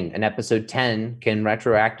same vein, an episode 10 can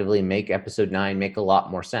retroactively make episode 9 make a lot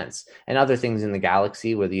more sense. And other things in the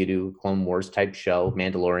galaxy, whether you do Clone Wars type show,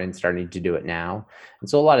 Mandalorian starting to do it now. And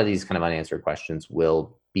so a lot of these kind of unanswered questions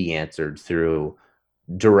will be answered through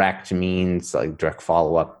direct means, like direct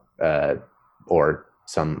follow-up, or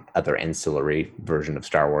some other ancillary version of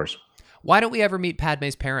Star Wars. Why don't we ever meet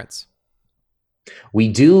Padme's parents? We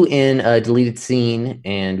do in a deleted scene,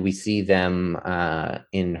 and we see them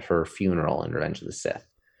in her funeral in Revenge of the Sith.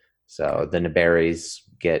 So the Naberries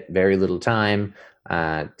get very little time.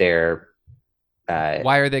 Why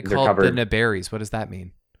are they called the Naberries? What does that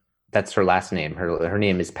mean? That's her last name. Her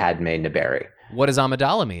name is Padme Naberrie. What does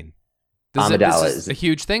Amidala mean? This is a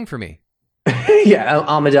huge thing for me. Yeah,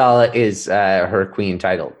 Amidala is her queen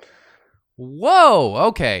title. Whoa.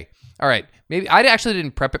 Okay. All right. Maybe I actually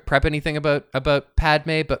didn't prep anything about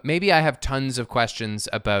Padme, but maybe I have tons of questions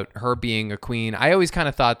about her being a queen. I always kind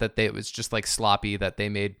of thought that it was just like sloppy that they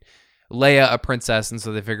made Leia a princess, and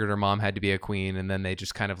so they figured her mom had to be a queen, and then they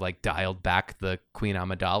just kind of like dialed back the Queen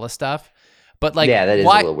Amidala stuff. But like, yeah, that is a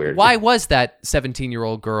little weird. Why was that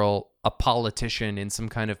 17-year-old girl a politician in some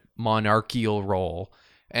kind of monarchical role?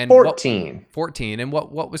 And 14. 14. And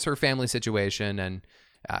what was her family situation? And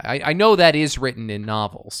I know that is written in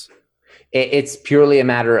novels. It's purely a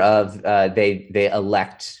matter of they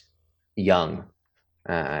elect young.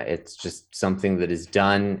 It's just something that is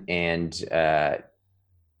done, and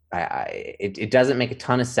it doesn't make a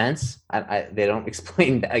ton of sense. They don't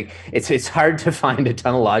explain that. Like, it's hard to find a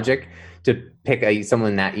ton of logic to pick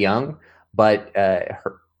someone that young, but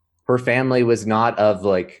her family was not of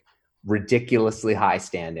like ridiculously high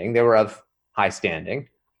standing. They were of high standing,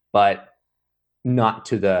 but not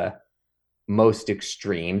to the most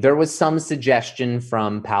extreme. There was some suggestion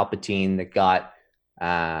from Palpatine that got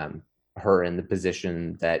her in the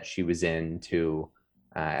position that she was in to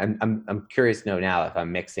I'm curious to know now if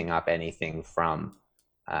I'm mixing up anything from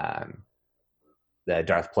the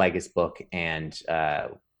Darth Plagueis book and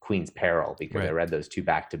Queen's Peril, because right. I read those two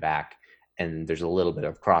back to back, and there's a little bit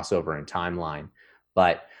of crossover in timeline,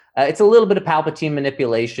 but it's a little bit of Palpatine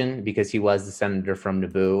manipulation, because he was the senator from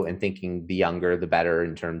Naboo and thinking the younger the better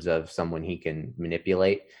in terms of someone he can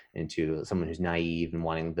manipulate into someone who's naive and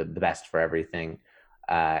wanting the best for everything.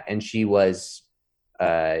 And she was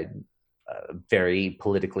very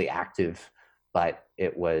politically active, but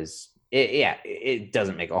it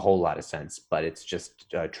doesn't make a whole lot of sense, but it's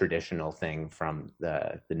just a traditional thing from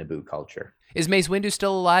the Naboo culture. Is Mace Windu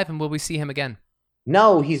still alive, and will we see him again?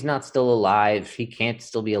 No, he's not still alive. He can't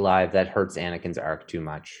still be alive. That hurts Anakin's arc too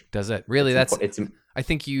much. Does it? Really? I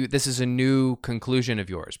think this is a new conclusion of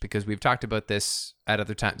yours, because we've talked about this at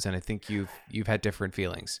other times, and I think you've had different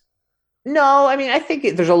feelings. No, I mean, I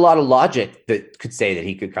think there's a lot of logic that could say that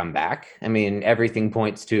he could come back. I mean, everything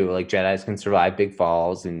points to like Jedis can survive big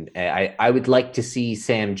falls, and I would like to see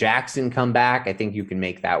Sam Jackson come back. I think you can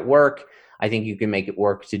make that work. I think you can make it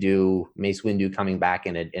work to do Mace Windu coming back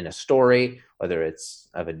in a story, whether it's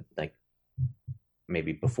of a like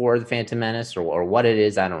maybe before the Phantom Menace or what it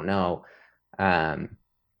is. I don't know, but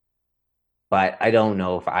I don't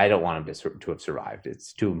know if I don't want him to have survived.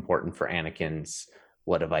 It's too important for Anakin's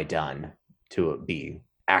 "what have I done" to be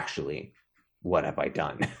actually "what have I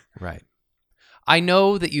done." Right. I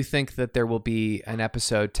know that you think that there will be an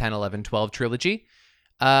episode 10, 11, 12 trilogy.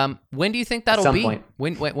 When do you think that'll be? Point.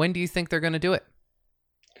 When do you think they're going to do it?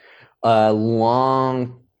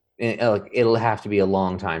 It'll have to be a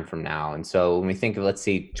long time from now. And so when we think of, let's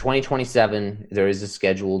see, 2027, there is a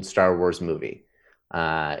scheduled Star Wars movie.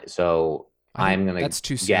 So I'm going to that's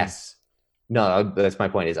too soon. guess. No, that's my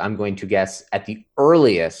point. Is I'm going to guess at the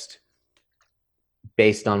earliest,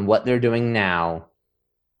 based on what they're doing now,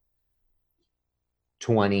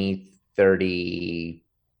 2033.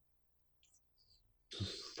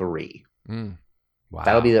 Wow.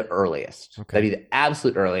 That'll be the earliest. Okay. That'd be the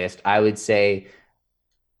absolute earliest. I would say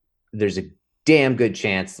there's a damn good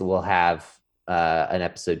chance that we'll have an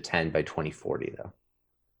episode 10 by 2040, though.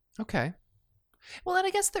 Okay. Well, then I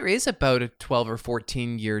guess there is about a 12 or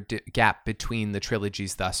 14 year gap between the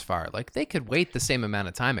trilogies thus far. Like, they could wait the same amount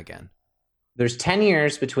of time again. There's 10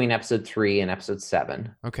 years between episode 3 and episode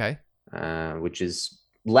 7. Okay. Which is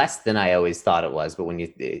less than I always thought it was. But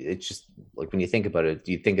it's just like when you think about it,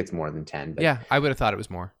 you think it's more than 10. But, yeah, I would have thought it was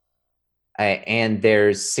more. And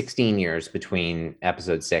there's 16 years between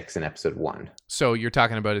episode 6 and episode 1. So you're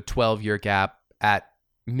talking about a 12-year gap at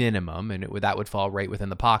minimum, and that would fall right within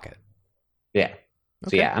the pocket. Yeah. Okay.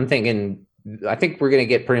 So yeah, I'm thinking I think we're going to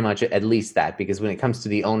get pretty much at least that, because when it comes to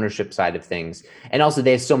the ownership side of things, and also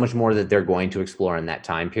they have so much more that they're going to explore in that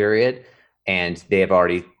time period, and they have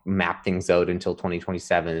already mapped things out until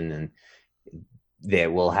 2027, and they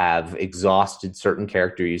will have exhausted certain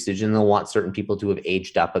character usage, and they'll want certain people to have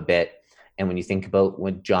aged up a bit. And when you think about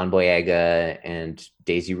when John Boyega and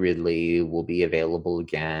Daisy Ridley will be available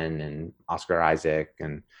again, and Oscar Isaac,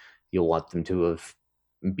 and you'll want them to have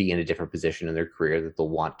be in a different position in their career that they'll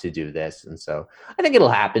want to do this. And so I think it'll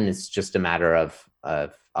happen. It's just a matter of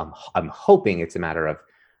I'm hoping it's a matter of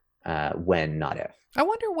when, not if. I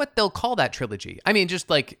wonder what they'll call that trilogy. I mean,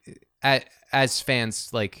 just like as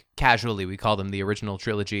fans, like casually, we call them the original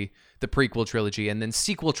trilogy, the prequel trilogy, and then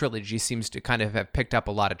sequel trilogy seems to kind of have picked up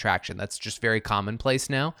a lot of traction. That's just very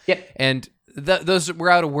commonplace now. Yep. And those we're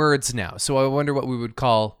out of words now. So I wonder what we would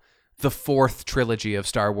call the fourth trilogy of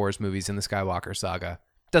Star Wars movies in the Skywalker saga.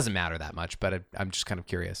 Doesn't matter that much, but I'm just kind of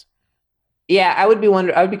curious. Yeah, I would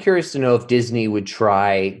be curious to know if Disney would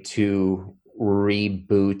try to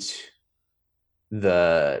reboot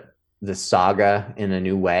the saga in a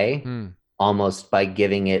new way, almost by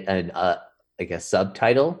giving it like a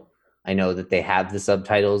subtitle. I know that they have the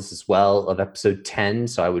subtitles as well of episode 10,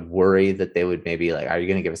 so I would worry that they would maybe like, are you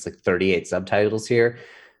going to give us like 38 subtitles here?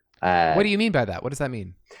 What do you mean by that? What does that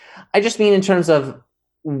mean? I just mean in terms of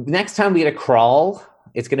next time we get a crawl,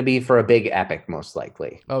 it's going to be for a big epic, most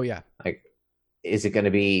likely. Oh, yeah. Like, is it going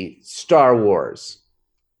to be Star Wars,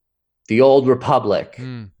 The Old Republic,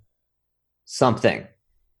 something?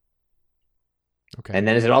 Okay. And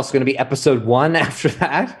then is it also going to be episode 1 after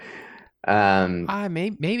that?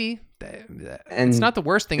 Maybe. And it's not the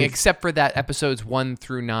worst thing, except for that episodes 1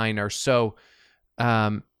 through 9 are so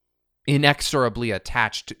inexorably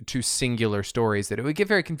attached to singular stories that it would get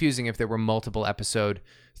very confusing if there were multiple episode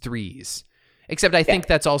 3s. Except I think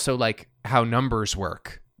that's also like how numbers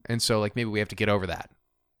work. And so like maybe we have to get over that.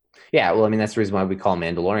 Yeah, well, I mean, that's the reason why we call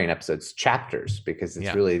Mandalorian episodes chapters, because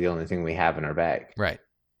it's really the only thing we have in our bag. Right.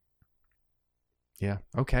 Yeah.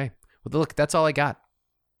 Okay. Well, look, that's all I got.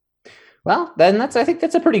 Well, then I think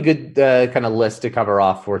that's a pretty good kind of list to cover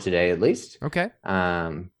off for today, at least. Okay.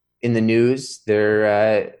 In the news,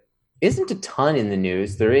 there isn't a ton in the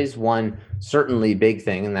news. There is one certainly big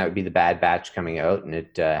thing, and that would be the Bad Batch coming out, and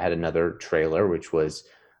it had another trailer, which was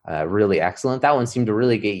really excellent. That one seemed to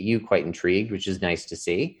really get you quite intrigued, which is nice to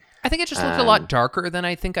see. I think it just looked a lot darker than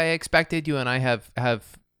I think I expected. You and I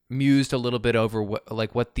have mused a little bit over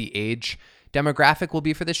what the age demographic will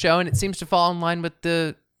be for the show, and it seems to fall in line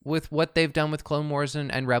with what they've done with Clone Wars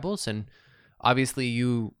and Rebels. And obviously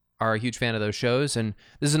you are a huge fan of those shows, and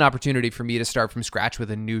this is an opportunity for me to start from scratch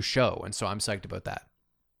with a new show, and so I'm psyched about that.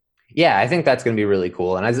 Yeah, I think that's going to be really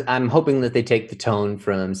cool, and I'm hoping that they take the tone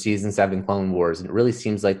from Season 7 Clone Wars, and it really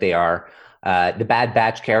seems like they are. The Bad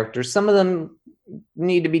Batch characters, some of them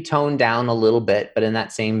need to be toned down a little bit, but in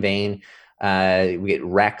that same vein, we get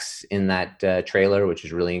Rex in that trailer, which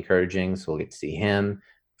is really encouraging, so we'll get to see him.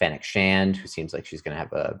 Fennec Shand, who seems like she's going to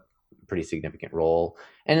have a pretty significant role.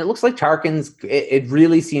 And it looks like Tarkin's, it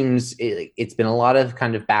really seems, it's been a lot of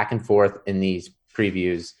kind of back and forth in these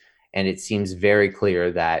previews, and it seems very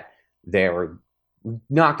clear that they're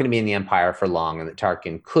not going to be in the Empire for long, and that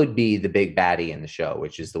Tarkin could be the big baddie in the show,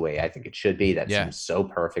 which is the way I think it should be. That seems so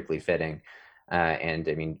perfectly fitting. And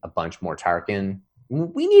I mean, a bunch more Tarkin.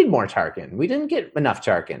 We need more Tarkin. We didn't get enough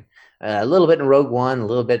Tarkin. A little bit in Rogue One, a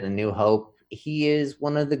little bit in New Hope. He is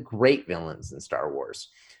one of the great villains in Star Wars.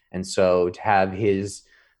 And so to have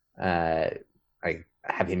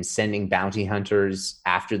have him sending bounty hunters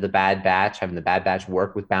after the Bad Batch, having the Bad Batch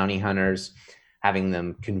work with bounty hunters, having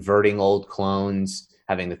them converting old clones,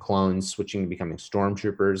 having the clones switching to becoming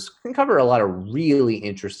stormtroopers, can cover a lot of really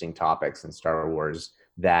interesting topics in Star Wars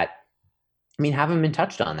that, I mean, haven't been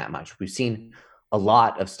touched on that much. We've seen a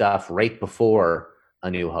lot of stuff right before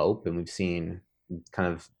A New Hope, and we've seen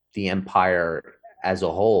kind of the Empire as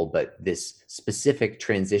a whole, but this specific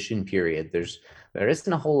transition period, there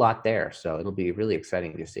isn't a whole lot there, so it'll be really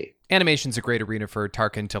exciting to see. Animation's a great arena for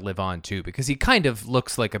Tarkin to live on too, because he kind of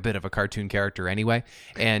looks like a bit of a cartoon character anyway,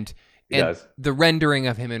 and the rendering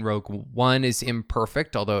of him in Rogue One is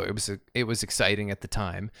imperfect, although it was exciting at the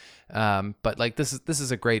time. But like this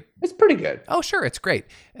is a great. It's pretty good. Oh sure, it's great.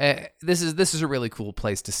 This is a really cool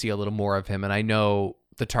place to see a little more of him, and I know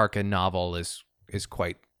the Tarkin novel is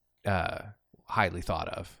quite highly thought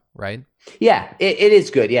of, right? Yeah, it is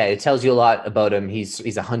good. Yeah, it tells you a lot about him.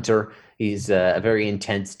 He's a hunter. He's a very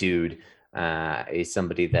intense dude. He's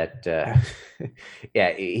somebody that,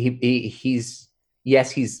 he's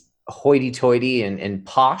hoity-toity and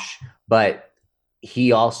posh, but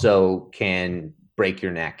he also can break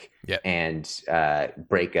your neck and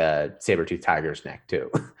break a saber-toothed tiger's neck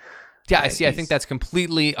too. Yeah, I see. I think that's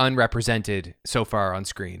completely unrepresented so far on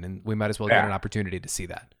screen, and we might as well get an opportunity to see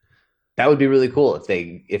that. That would be really cool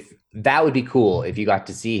if that would be cool if you got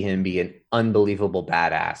to see him be an unbelievable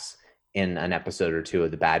badass in an episode or two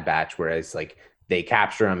of the Bad Batch, whereas like they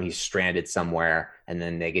capture him, he's stranded somewhere, and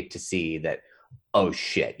then they get to see that, oh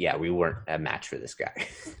shit, yeah, we weren't a match for this guy.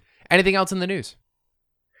 Anything else in the news?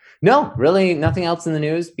 No, really nothing else in the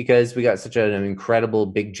news, because we got such an incredible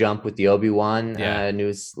big jump with the Obi-Wan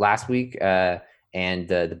news last week. And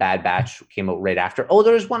the Bad Batch came out right after. Oh,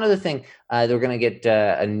 there was one other thing. They're going to get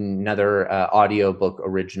another audiobook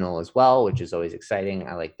original as well, which is always exciting.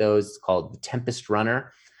 I like those. It's called The Tempest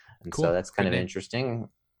Runner. And so that's kind of interesting.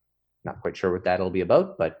 Not quite sure what that'll be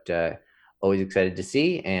about, but always excited to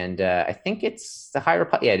see. And I think it's the High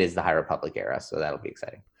Republic. Yeah, it is the High Republic era. So that'll be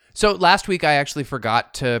exciting. So last week, I actually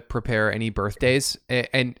forgot to prepare any birthdays,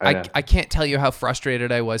 and I can't tell you how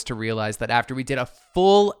frustrated I was to realize that after we did a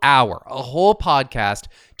full hour, a whole podcast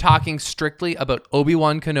talking strictly about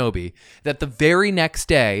Obi-Wan Kenobi, that the very next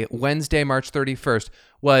day, Wednesday, March 31st,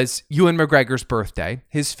 was Ewan McGregor's birthday,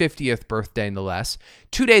 his 50th birthday no less.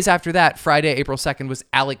 2 days after that, Friday, April 2nd, was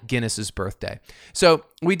Alec Guinness's birthday. So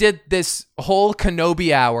we did this whole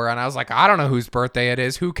Kenobi hour, and I was like, I don't know whose birthday it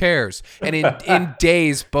is. Who cares? And in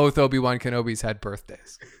days, both Obi-Wan Kenobis had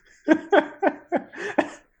birthdays. Of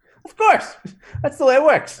course. That's the way it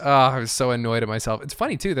works. Oh, I was so annoyed at myself. It's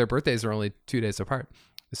funny, too. Their birthdays are only 2 days apart.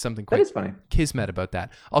 There's something quite funny. Kismet about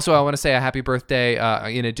that. Also, I want to say a happy birthday,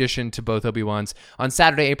 in addition to both Obi-Wans, on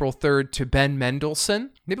Saturday, April 3rd, to Ben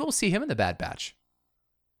Mendelsohn. Maybe we'll see him in the Bad Batch.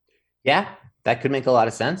 Yeah, that could make a lot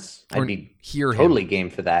of sense. I'd be totally game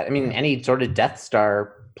for that. I mean, any sort of Death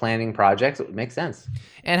Star planning projects, it would make sense.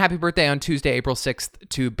 And happy birthday on Tuesday, April 6th,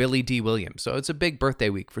 to Billy D. Williams. So it's a big birthday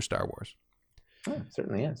week for Star Wars. Oh, it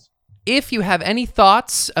certainly is. If you have any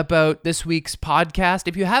thoughts about this week's podcast,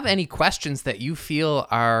 if you have any questions that you feel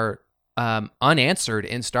are unanswered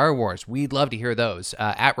in Star Wars, we'd love to hear those.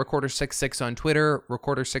 At Recorder66 on Twitter,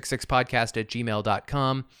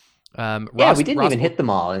 recorder66podcast@gmail.com. We didn't even hit them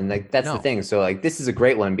all, and like that's the thing. So like this is a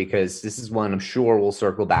great one, because this is one I'm sure we'll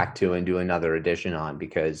circle back to and do another edition on,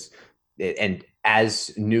 because and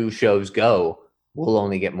as new shows go, we'll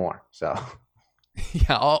only get more. So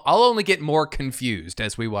yeah, I'll only get more confused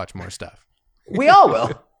as we watch more stuff. We all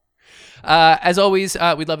will. As always,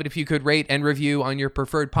 we'd love it if you could rate and review on your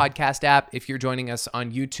preferred podcast app. If you're joining us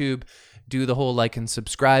on YouTube, do the whole like and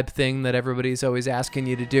subscribe thing that everybody's always asking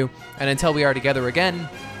you to do. And until we are together again,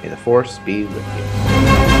 may the Force be with you.